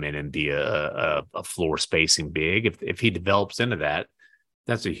to come in and be a floor spacing big. If he develops into that,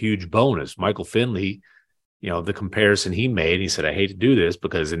 that's a huge bonus. Michael Finley, the comparison he made, he said, I hate to do this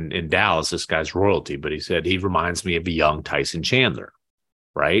because in Dallas, this guy's royalty, but he said he reminds me of a young Tyson Chandler,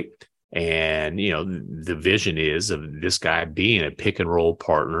 right? And, the vision is of this guy being a pick and roll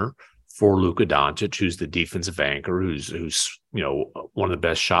partner for Luka Doncic, who's the defensive anchor, who's one of the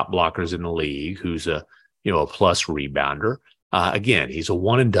best shot blockers in the league, who's a plus rebounder. Again, he's a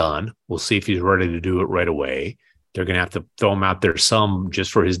one and done. We'll see if he's ready to do it right away. They're going to have to throw him out there some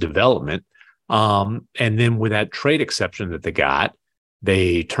just for his development. And then with that trade exception that they got,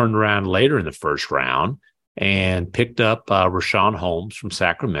 they turned around later in the first round and picked up Richaun Holmes from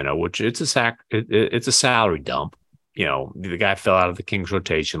Sacramento, which it's a salary dump. The guy fell out of the Kings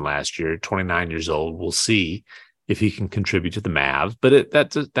rotation last year, 29 years old. We'll see if he can contribute to the Mavs, but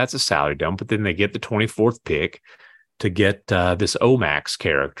that's a salary dump. But then they get the 24th pick to get this Omax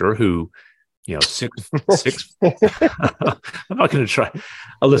character who, six. I'm not going to try.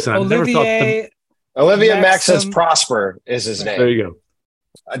 Listen, I've never thought Olivia Maxence Prosper is his name. There you go.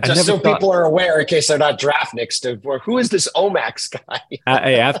 Just so people are aware, in case they're not draft nicks, who is this Omax guy?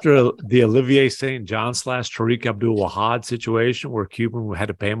 After the Olivier St. John / Tariq Abdul-Wahad situation where Cuban had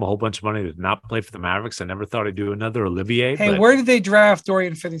to pay him a whole bunch of money to not play for the Mavericks, I never thought he'd do another Olivier. Hey, where did they draft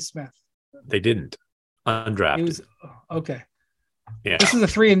Dorian Finney-Smith? They didn't. Undrafted. Okay. Yeah. This is a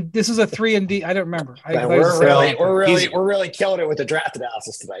 3 and D. I don't remember. We're really killing it with the draft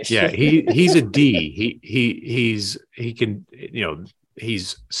analysis tonight. Yeah, he's a D. He can,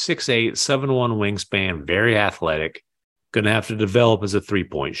 he's 6'8", 7'1" wingspan, very athletic, going to have to develop as a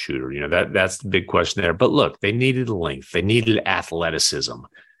three-point shooter. That's the big question there. But look, they needed length. They needed athleticism.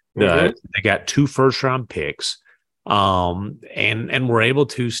 They got 2 first-round picks and were able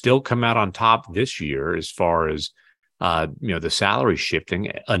to still come out on top this year as far as, the salary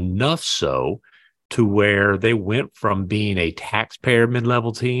shifting, enough so to where they went from being a taxpayer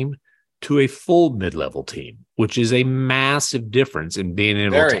mid-level team to a full mid-level team, which is a massive difference in being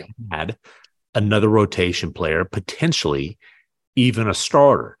able to add another rotation player, potentially even a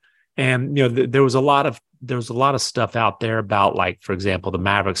starter. And there was a lot of stuff out there about, like, for example, the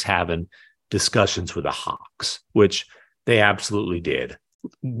Mavericks having discussions with the Hawks, which they absolutely did.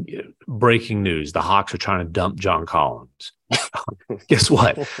 Breaking news: the Hawks are trying to dump John Collins. Guess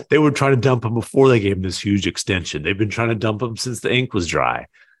what? They were trying to dump him before they gave him this huge extension. They've been trying to dump him since the ink was dry.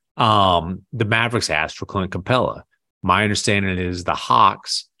 The Mavericks asked for Clint Capella. My understanding is the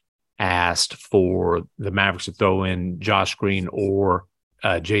Hawks asked for the Mavericks to throw in Josh Green or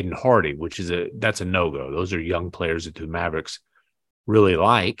Jaden Hardy, that's a no-go. Those are young players that the Mavericks really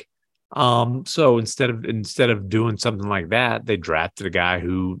like. So instead of doing something like that, they drafted a guy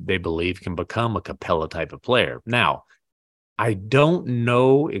who they believe can become a Capella type of player. Now, I don't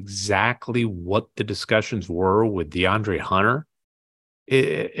know exactly what the discussions were with DeAndre Hunter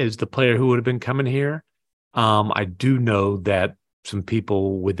is the player who would have been coming here. I do know that some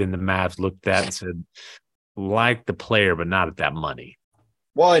people within the Mavs looked at and said, like the player, but not at that money.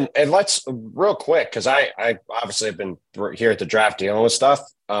 Well, and let's real quick, because I obviously have been here at the draft dealing with stuff.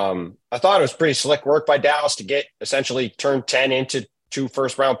 I thought it was pretty slick work by Dallas to get essentially turn 10 into 2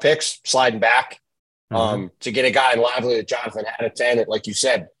 first-round picks, sliding back to get a guy in Lively that Jonathan had at 10. Like you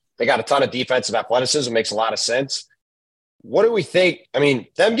said, they got a ton of defensive athleticism, makes a lot of sense. What do we think? I mean,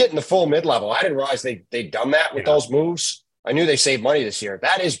 them getting the full mid-level, I didn't realize they'd done that with those moves. I knew they saved money this year.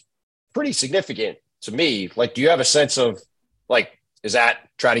 That is pretty significant to me. Like, do you have a sense of, like, is that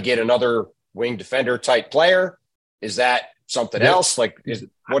try to get another wing defender type player? Is that something else? Like,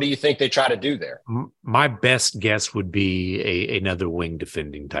 what do you think they try to do there? My best guess would be another wing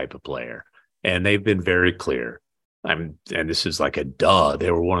defending type of player. And they've been very clear. And this is like a duh.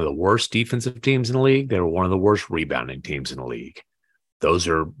 They were one of the worst defensive teams in the league. They were one of the worst rebounding teams in the league. Those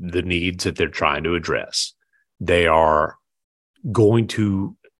are the needs that they're trying to address. They are going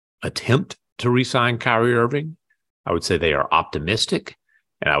to attempt to re-sign Kyrie Irving. I would say they are optimistic,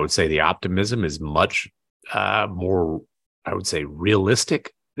 and I would say the optimism is much more, I would say,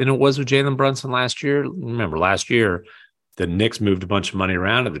 realistic than it was with Jalen Brunson last year. Remember, last year, the Knicks moved a bunch of money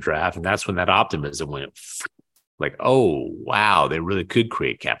around in the draft, and that's when that optimism went like, oh, wow, they really could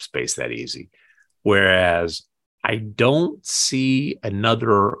create cap space that easy. Whereas I don't see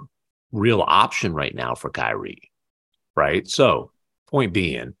another real option right now for Kyrie, right? So, point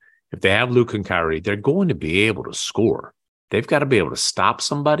being, if they have Luke and Kyrie, they're going to be able to score. They've got to be able to stop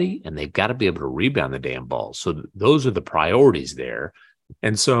somebody, and they've got to be able to rebound the damn ball. So those are the priorities there.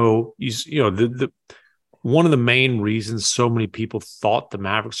 And so, one of the main reasons so many people thought the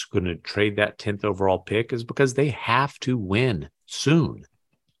Mavericks were going to trade that 10th overall pick is because they have to win soon,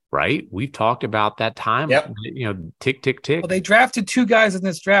 right? We've talked about that time, tick, tick, tick. Well, they drafted 2 guys in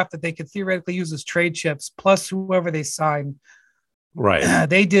this draft that they could theoretically use as trade chips, plus whoever they sign. Right.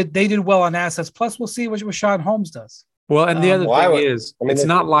 They did well on assets. Plus, we'll see what Richaun Holmes does. Well, and the other thing is, it's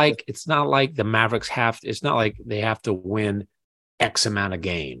not like the Mavericks it's not like they have to win X amount of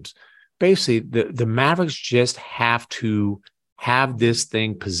games. Basically, the Mavericks just have to have this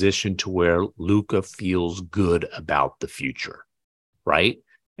thing positioned to where Luka feels good about the future, right?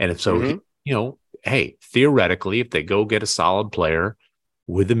 And if so, hey, theoretically, if they go get a solid player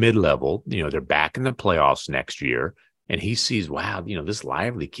with the mid-level, they're back in the playoffs next year, and he sees, wow, this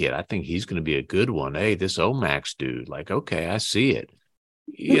Lively kid, I think he's going to be a good one. Hey, this Omax dude, like, okay, I see it.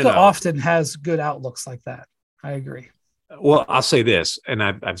 Luka often has good outlooks like that. I agree. Well, I'll say this, and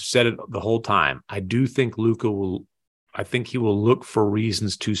I've said it the whole time. I do think Luka will look for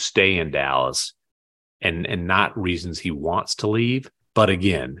reasons to stay in Dallas and not reasons he wants to leave. But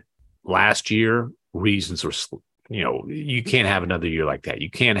again, last year, reasons are, you can't have another year like that. You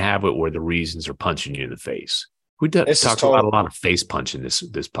can't have it where the reasons are punching you in the face. We talk about a lot of face punching this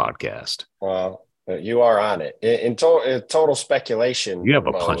podcast. Well, you are on it. In total speculation. You have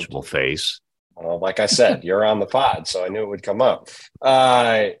a punchable face. Like I said, you're on the pod, so I knew it would come up.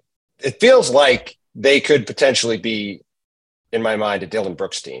 It feels like they could potentially be, in my mind, a Dillon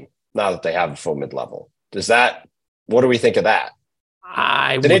Brooks team now that they have a full mid-level. What do we think of that?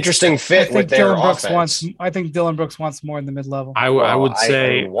 It's an interesting fit with their offense. I think Dillon Brooks wants more in the mid-level. I would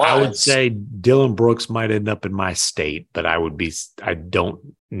say Dillon Brooks might end up in my state, but I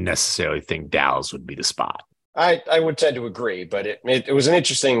don't necessarily think Dallas would be the spot. I would tend to agree, but it was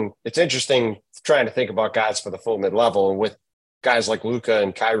it's interesting trying to think about guys for the full mid-level, and with guys like Luka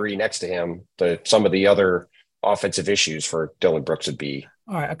and Kyrie next to him, some of the other offensive issues for Dillon Brooks would be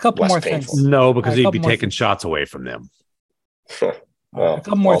all right. A couple more painful. things. No, because he'd be taking shots away from them. Well, a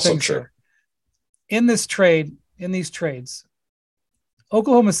couple more things here. In these trades,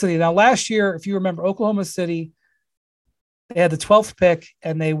 Oklahoma City. Now, last year, if you remember, Oklahoma City, they had the 12th pick,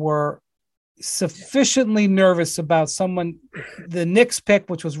 and they were sufficiently nervous about the Knicks pick,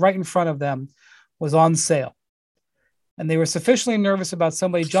 which was right in front of them, was on sale. And they were sufficiently nervous about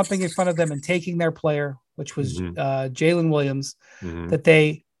somebody jumping in front of them and taking their player, which was Jalen Williams, that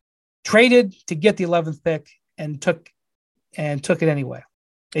they traded to get the 11th pick and took it anyway.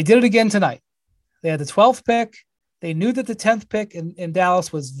 They did it again tonight. They had the 12th pick. They knew that the 10th pick in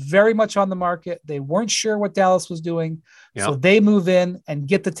Dallas was very much on the market. They weren't sure what Dallas was doing. Yep. So they move in and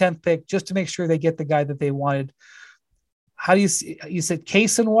get the 10th pick just to make sure they get the guy that they wanted. How do you see? You said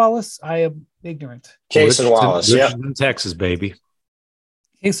Cason Wallace? I am ignorant. Cason Wallace, yeah. In Texas, baby.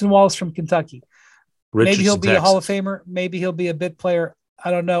 Cason Wallace from Kentucky. Richardson, maybe he'll be Texas. a Hall of Famer. Maybe he'll be a bit player.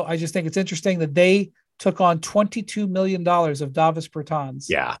 I don't know. I just think it's interesting that they took on $22 million of Davis Bertans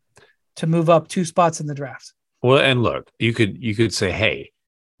to move up 2 spots in the draft. Well, and look, you could say, hey,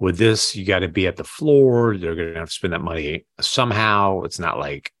 with this, you got to be at the floor. They're going to have to spend that money somehow. It's not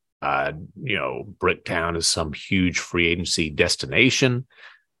like, Bricktown is some huge free agency destination.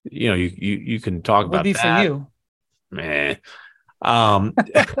 You can talk about that. Would be for you. Meh.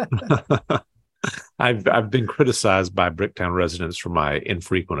 I've been criticized by Bricktown residents for my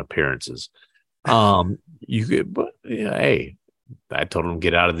infrequent appearances. Hey, I told them to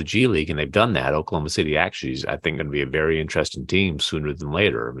get out of the G League, and they've done that. Oklahoma City actually is, I think, going to be a very interesting team sooner than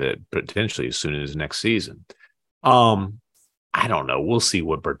later, potentially as soon as next season. I don't know. We'll see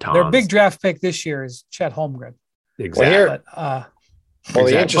what Bertans. Their big draft pick this year is Chet Holmgren. Exactly.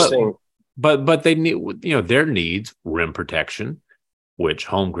 The interesting. But they need, their needs, rim protection, which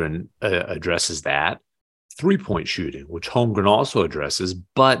Holmgren addresses that. 3-point shooting, which Holmgren also addresses,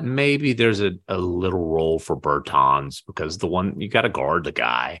 but maybe there's a little role for Bertans because you got to guard the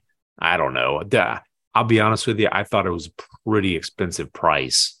guy. I don't know. I'll be honest with you. I thought it was a pretty expensive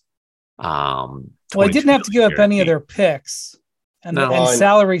price. Well, they didn't have to give up any of their picks, and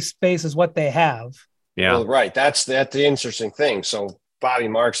salary space is what they have. Yeah, well, right. That's the interesting thing. So Bobby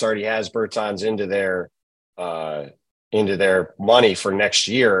Marks already has Bertans into their money for next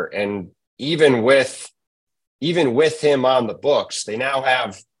year, and even with him on the books, they now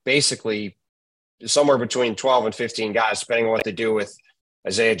have basically somewhere between 12 and 15 guys, depending on what they do with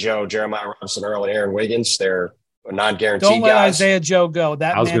Isaiah Joe, Jeremiah Robinson, Earl, and Aaron Wiggins. They're non-guaranteed guys. Don't let Isaiah Joe go.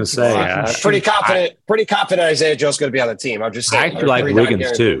 That I was going to say, pretty confident Isaiah Joe's going to be on the team. I'm just saying. I like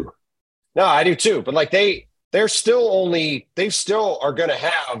Wiggins too. No, I do too. But like they still are going to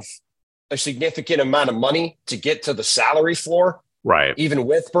have a significant amount of money to get to the salary floor, right? Even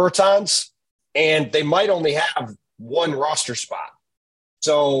with Bertans. and they might only have one roster spot.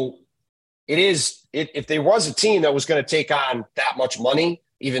 So if there was a team that was going to take on that much money,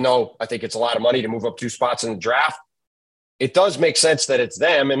 even though I think it's a lot of money to move up 2 spots in the draft, it does make sense that it's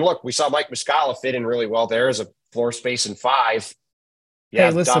them. And look, we saw Mike Muscala fit in really well there as a floor space in 5.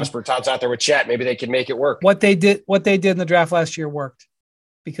 Yeah, hey, Davis Bertans out there with Chet. Maybe they can make it work. What they did in the draft last year worked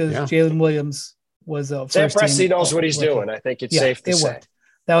because Jalen Williams was a Sam Presti knows what he's doing. I think it's safe to say. Worked.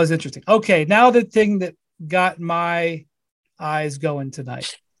 That was interesting. Okay, now the thing that got my eyes going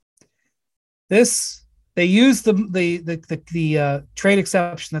tonight. They used the trade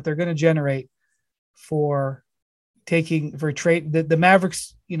exception that they're going to generate for trade. The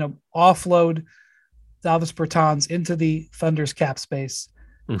Mavericks, offload Davis Bertans into the Thunder's cap space,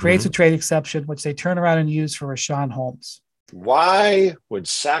 creates a trade exception, which they turn around and use for Richaun Holmes. Why would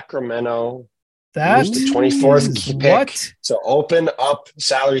Sacramento use the 24th pick to open up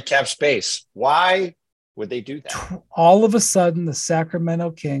salary cap space? Why would they do that? All of a sudden, the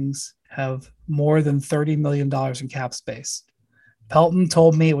Sacramento Kings have more than $30 million in cap space. Pelton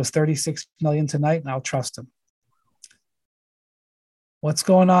told me it was $36 million tonight, and I'll trust him. What's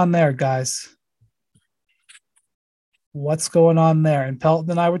going on there, guys? What's going on there? And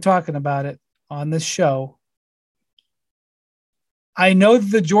Pelton and I were talking about it on this show. I know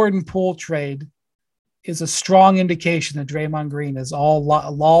that the Jordan Poole trade is a strong indication that Draymond Green is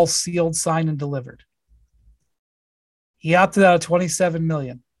all sealed, signed, and delivered. He opted out of $27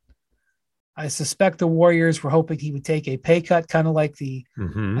 million. I suspect the Warriors were hoping he would take a pay cut, kind of like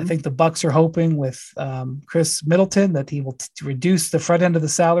I think the Bucks are hoping with Chris Middleton, that he will reduce the front end of the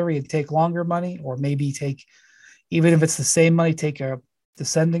salary and take longer money, or maybe take, even if it's the same money, take a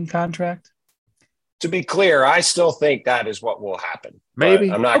descending contract. To be clear, I still think that is what will happen.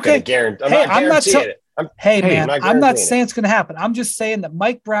 Maybe. I'm not going to guarantee. I'm not guaranteeing it. I'm not saying it's going to happen. I'm just saying that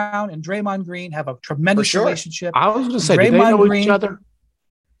Mike Brown and Draymond Green have a tremendous relationship. I was going to say, do they know each other?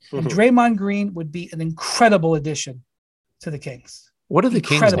 And Draymond Green would be an incredible addition to the Kings. What do the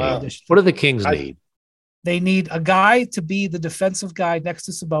Kings need? What do the Kings need? They need a guy to be the defensive guy next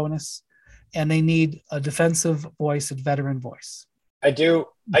to Sabonis, and they need a defensive voice, a veteran voice. I do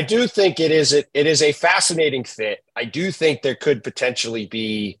think it is a fascinating fit. I do think there could potentially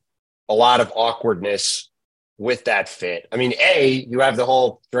be a lot of awkwardness with that fit. I mean, you have the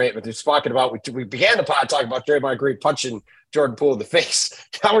whole talking about. We began the pod talking about Draymond Green punching Jordan Poole in the face.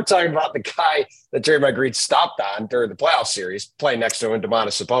 Now we're talking about the guy that Draymond Green stopped on during the playoff series, playing next to him,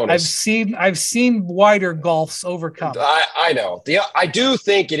 Domantas Sabonis. I've seen wider gulfs overcome. I know. I do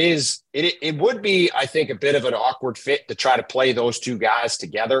think it would be, I think, a bit of an awkward fit to try to play those two guys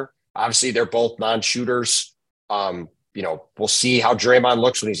together. Obviously, they're both non-shooters. We'll see how Draymond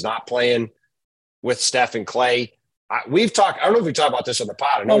looks when he's not playing with Steph and Clay. I don't know if we talked about this on the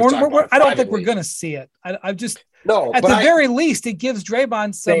pod. I don't think we're going to see it. At the very least, it gives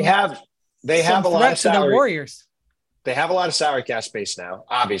Draymond some. They have a lot of salary. The Warriors. They have a lot of salary cap space now,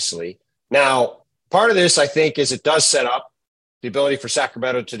 obviously. Now, part of this, I think, is it does set up the ability for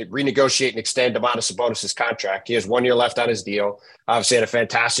Sacramento to renegotiate and extend Domantas Sabonis' contract. He has 1 year left on his deal. Obviously, had a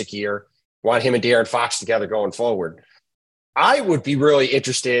fantastic year. Want him and De'Aaron Fox together going forward. I would be really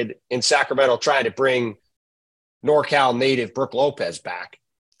interested in Sacramento trying to bring NorCal native Brook Lopez back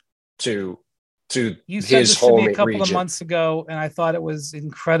to you said this to me a couple of months ago, and I thought it was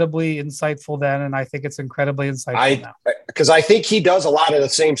incredibly insightful then, and I think it's incredibly insightful now. Because I think he does a lot of the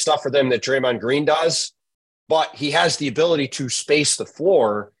same stuff for them that Draymond Green does, but he has the ability to space the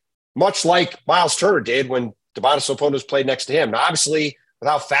floor, much like Miles Turner did when Domantas Sabonis played next to him. Now, obviously, with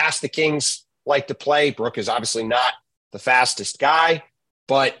how fast the Kings like to play, Brook is obviously not the fastest guy,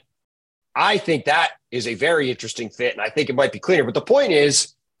 but I think that is a very interesting fit, and I think it might be cleaner. But the point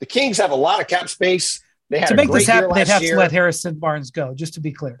is, the Kings have a lot of cap space. They had to make this happen, they'd have to let Harrison Barnes go, just to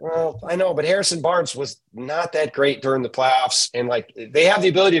be clear. Well, I know, but Harrison Barnes was not that great during the playoffs, and they have the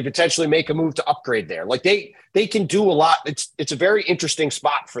ability to potentially make a move to upgrade there. They can do a lot. It's a very interesting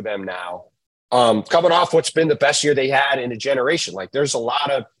spot for them now. Coming off what's been the best year they had in a generation. There's a lot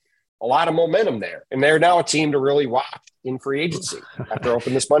of momentum there, and they're now a team to really watch in free agency after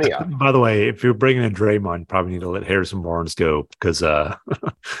opening this money up. By the way, if you're bringing in Draymond, you probably need to let Harrison Barnes go because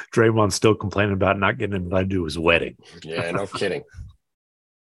Draymond's still complaining about not getting invited to his wedding. Yeah, no kidding.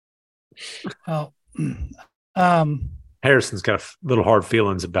 Well, Harrison's got a little hard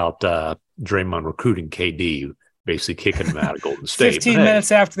feelings about Draymond recruiting KD, basically kicking him out of Golden State. 15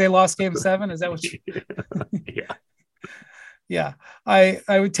 minutes after they lost Game 7, is that what you? Yeah. Yeah, I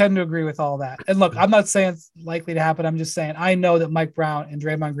would tend to agree with all that. And look, I'm not saying it's likely to happen. I'm just saying I know that Mike Brown and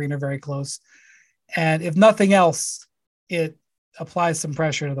Draymond Green are very close. And if nothing else, it apply some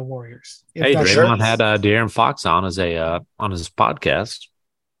pressure to the Warriors. Hey, Draymond had De'Aaron Fox on as on his podcast.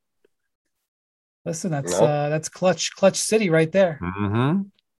 Listen, that's clutch city right there. Mm-hmm.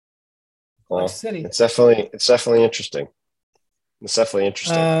 Well, City. It's definitely interesting. It's definitely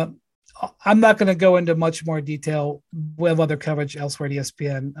interesting. I'm not going to go into much more detail. We have other coverage elsewhere at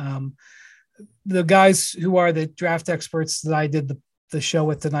ESPN. The guys who are the draft experts that I did the show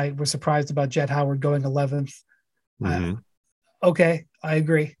with tonight were surprised about Jett Howard going 11th. Mm-hmm. Okay, I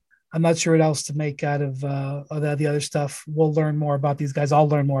agree. I'm not sure what else to make out of the other stuff. We'll learn more about these guys. I'll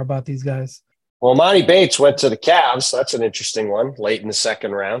learn more about these guys. Well, Monty Bates went to the Cavs. That's an interesting one, late in the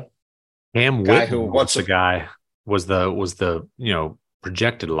second round. Cam Whitman was the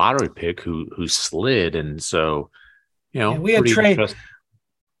projected lottery pick who slid, and so we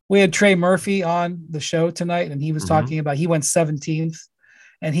had Trey Murphy on the show tonight, and he was talking about he went 17th,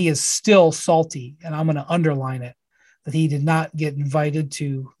 and he is still salty, and I'm going to underline it that he did not get invited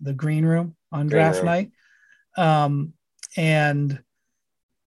to the green room on draft night, and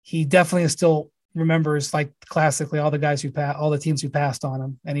he definitely still remembers, like, classically all the teams who passed on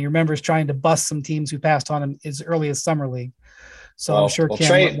him, and he remembers trying to bust some teams who passed on him as early as summer league. So I'm sure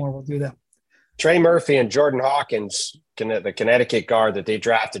Cam Whitmore will do that. Trey Murphy and Jordan Hawkins, the Connecticut guard that they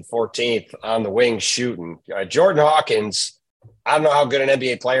drafted 14th on the wing shooting. Jordan Hawkins, I don't know how good an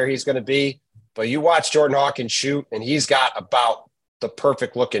NBA player he's going to be, but you watch Jordan Hawkins shoot, and he's got about the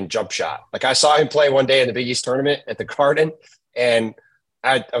perfect looking jump shot. Like, I saw him play one day in the Big East tournament at the Garden, and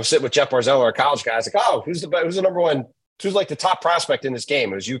I was sitting with Jeff Barzell, our college guy. I was like, "Oh, who's the number one? Who's like the top prospect in this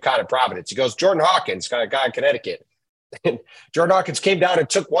game?" It was UConn and Providence. He goes, "Jordan Hawkins, kind of guy in Connecticut." And Jordan Hawkins came down and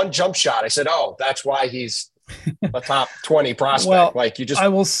took one jump shot. I said, "Oh, that's why he's a top 20 prospect." Well, like, you just, I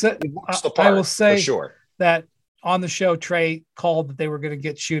will say for sure that on the show, Trey called that they were going to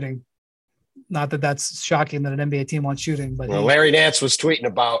get shooting. Not that that's shocking that an NBA team wants shooting, but Larry Nance was tweeting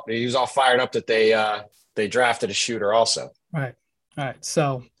about. He was all fired up that they drafted a shooter also. Right. All right.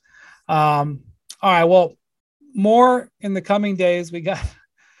 So, all right. Well, more in the coming days. We got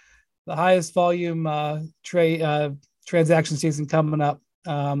the highest volume transaction season coming up.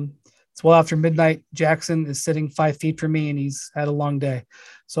 It's well after midnight. Jackson is sitting 5 feet from me, and he's had a long day.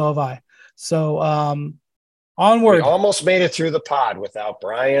 So have I. So onward. We almost made it through the pod without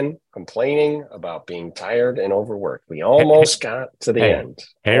Brian complaining about being tired and overworked. We almost got to the end.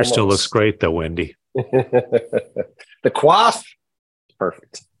 Hair still looks great, though, Wendy. The coif.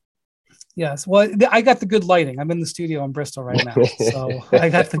 Perfect. Yes. Well, I got the good lighting. I'm in the studio in Bristol right now, so I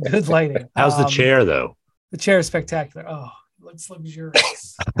got the good lighting. How's the chair, though? The chair is spectacular. Oh, it looks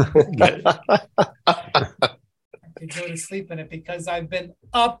luxurious. I could go to sleep in it because I've been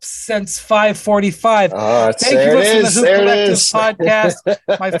up since 5:45. Thank you for listening to the Hoop Collective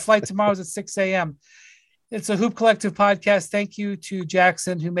podcast. My flight tomorrow is at 6 a.m. It's a Hoop Collective podcast. Thank you to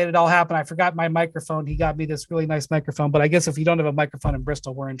Jackson, who made it all happen. I forgot my microphone. He got me this really nice microphone, but I guess if you don't have a microphone in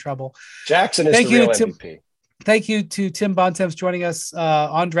Bristol, we're in trouble. Jackson is the real MVP. Thank you to Tim Bontemps joining us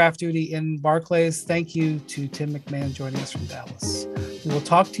on draft duty in Barclays. Thank you to Tim McMahon joining us from Dallas. We will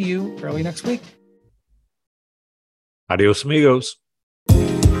talk to you early next week. Adios, amigos.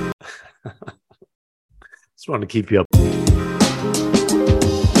 Just wanted to keep you up.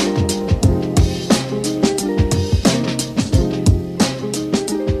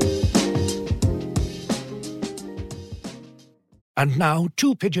 And now,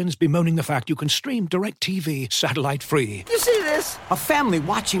 two pigeons bemoaning the fact you can stream DirecTV satellite-free. You see this? A family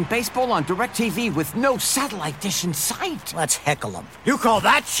watching baseball on DirecTV with no satellite dish in sight. Let's heckle them. You call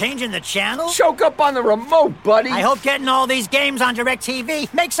that changing the channel? Choke up on the remote, buddy. I hope getting all these games on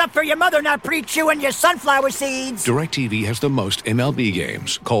DirecTV makes up for your mother not pre-chewing your sunflower seeds. DirecTV has the most MLB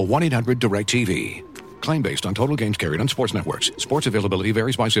games. Call 1-800-DirecTV. Claim based on total games carried on sports networks. Sports availability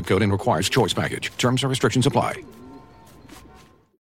varies by zip code and requires choice package. Terms and restrictions apply.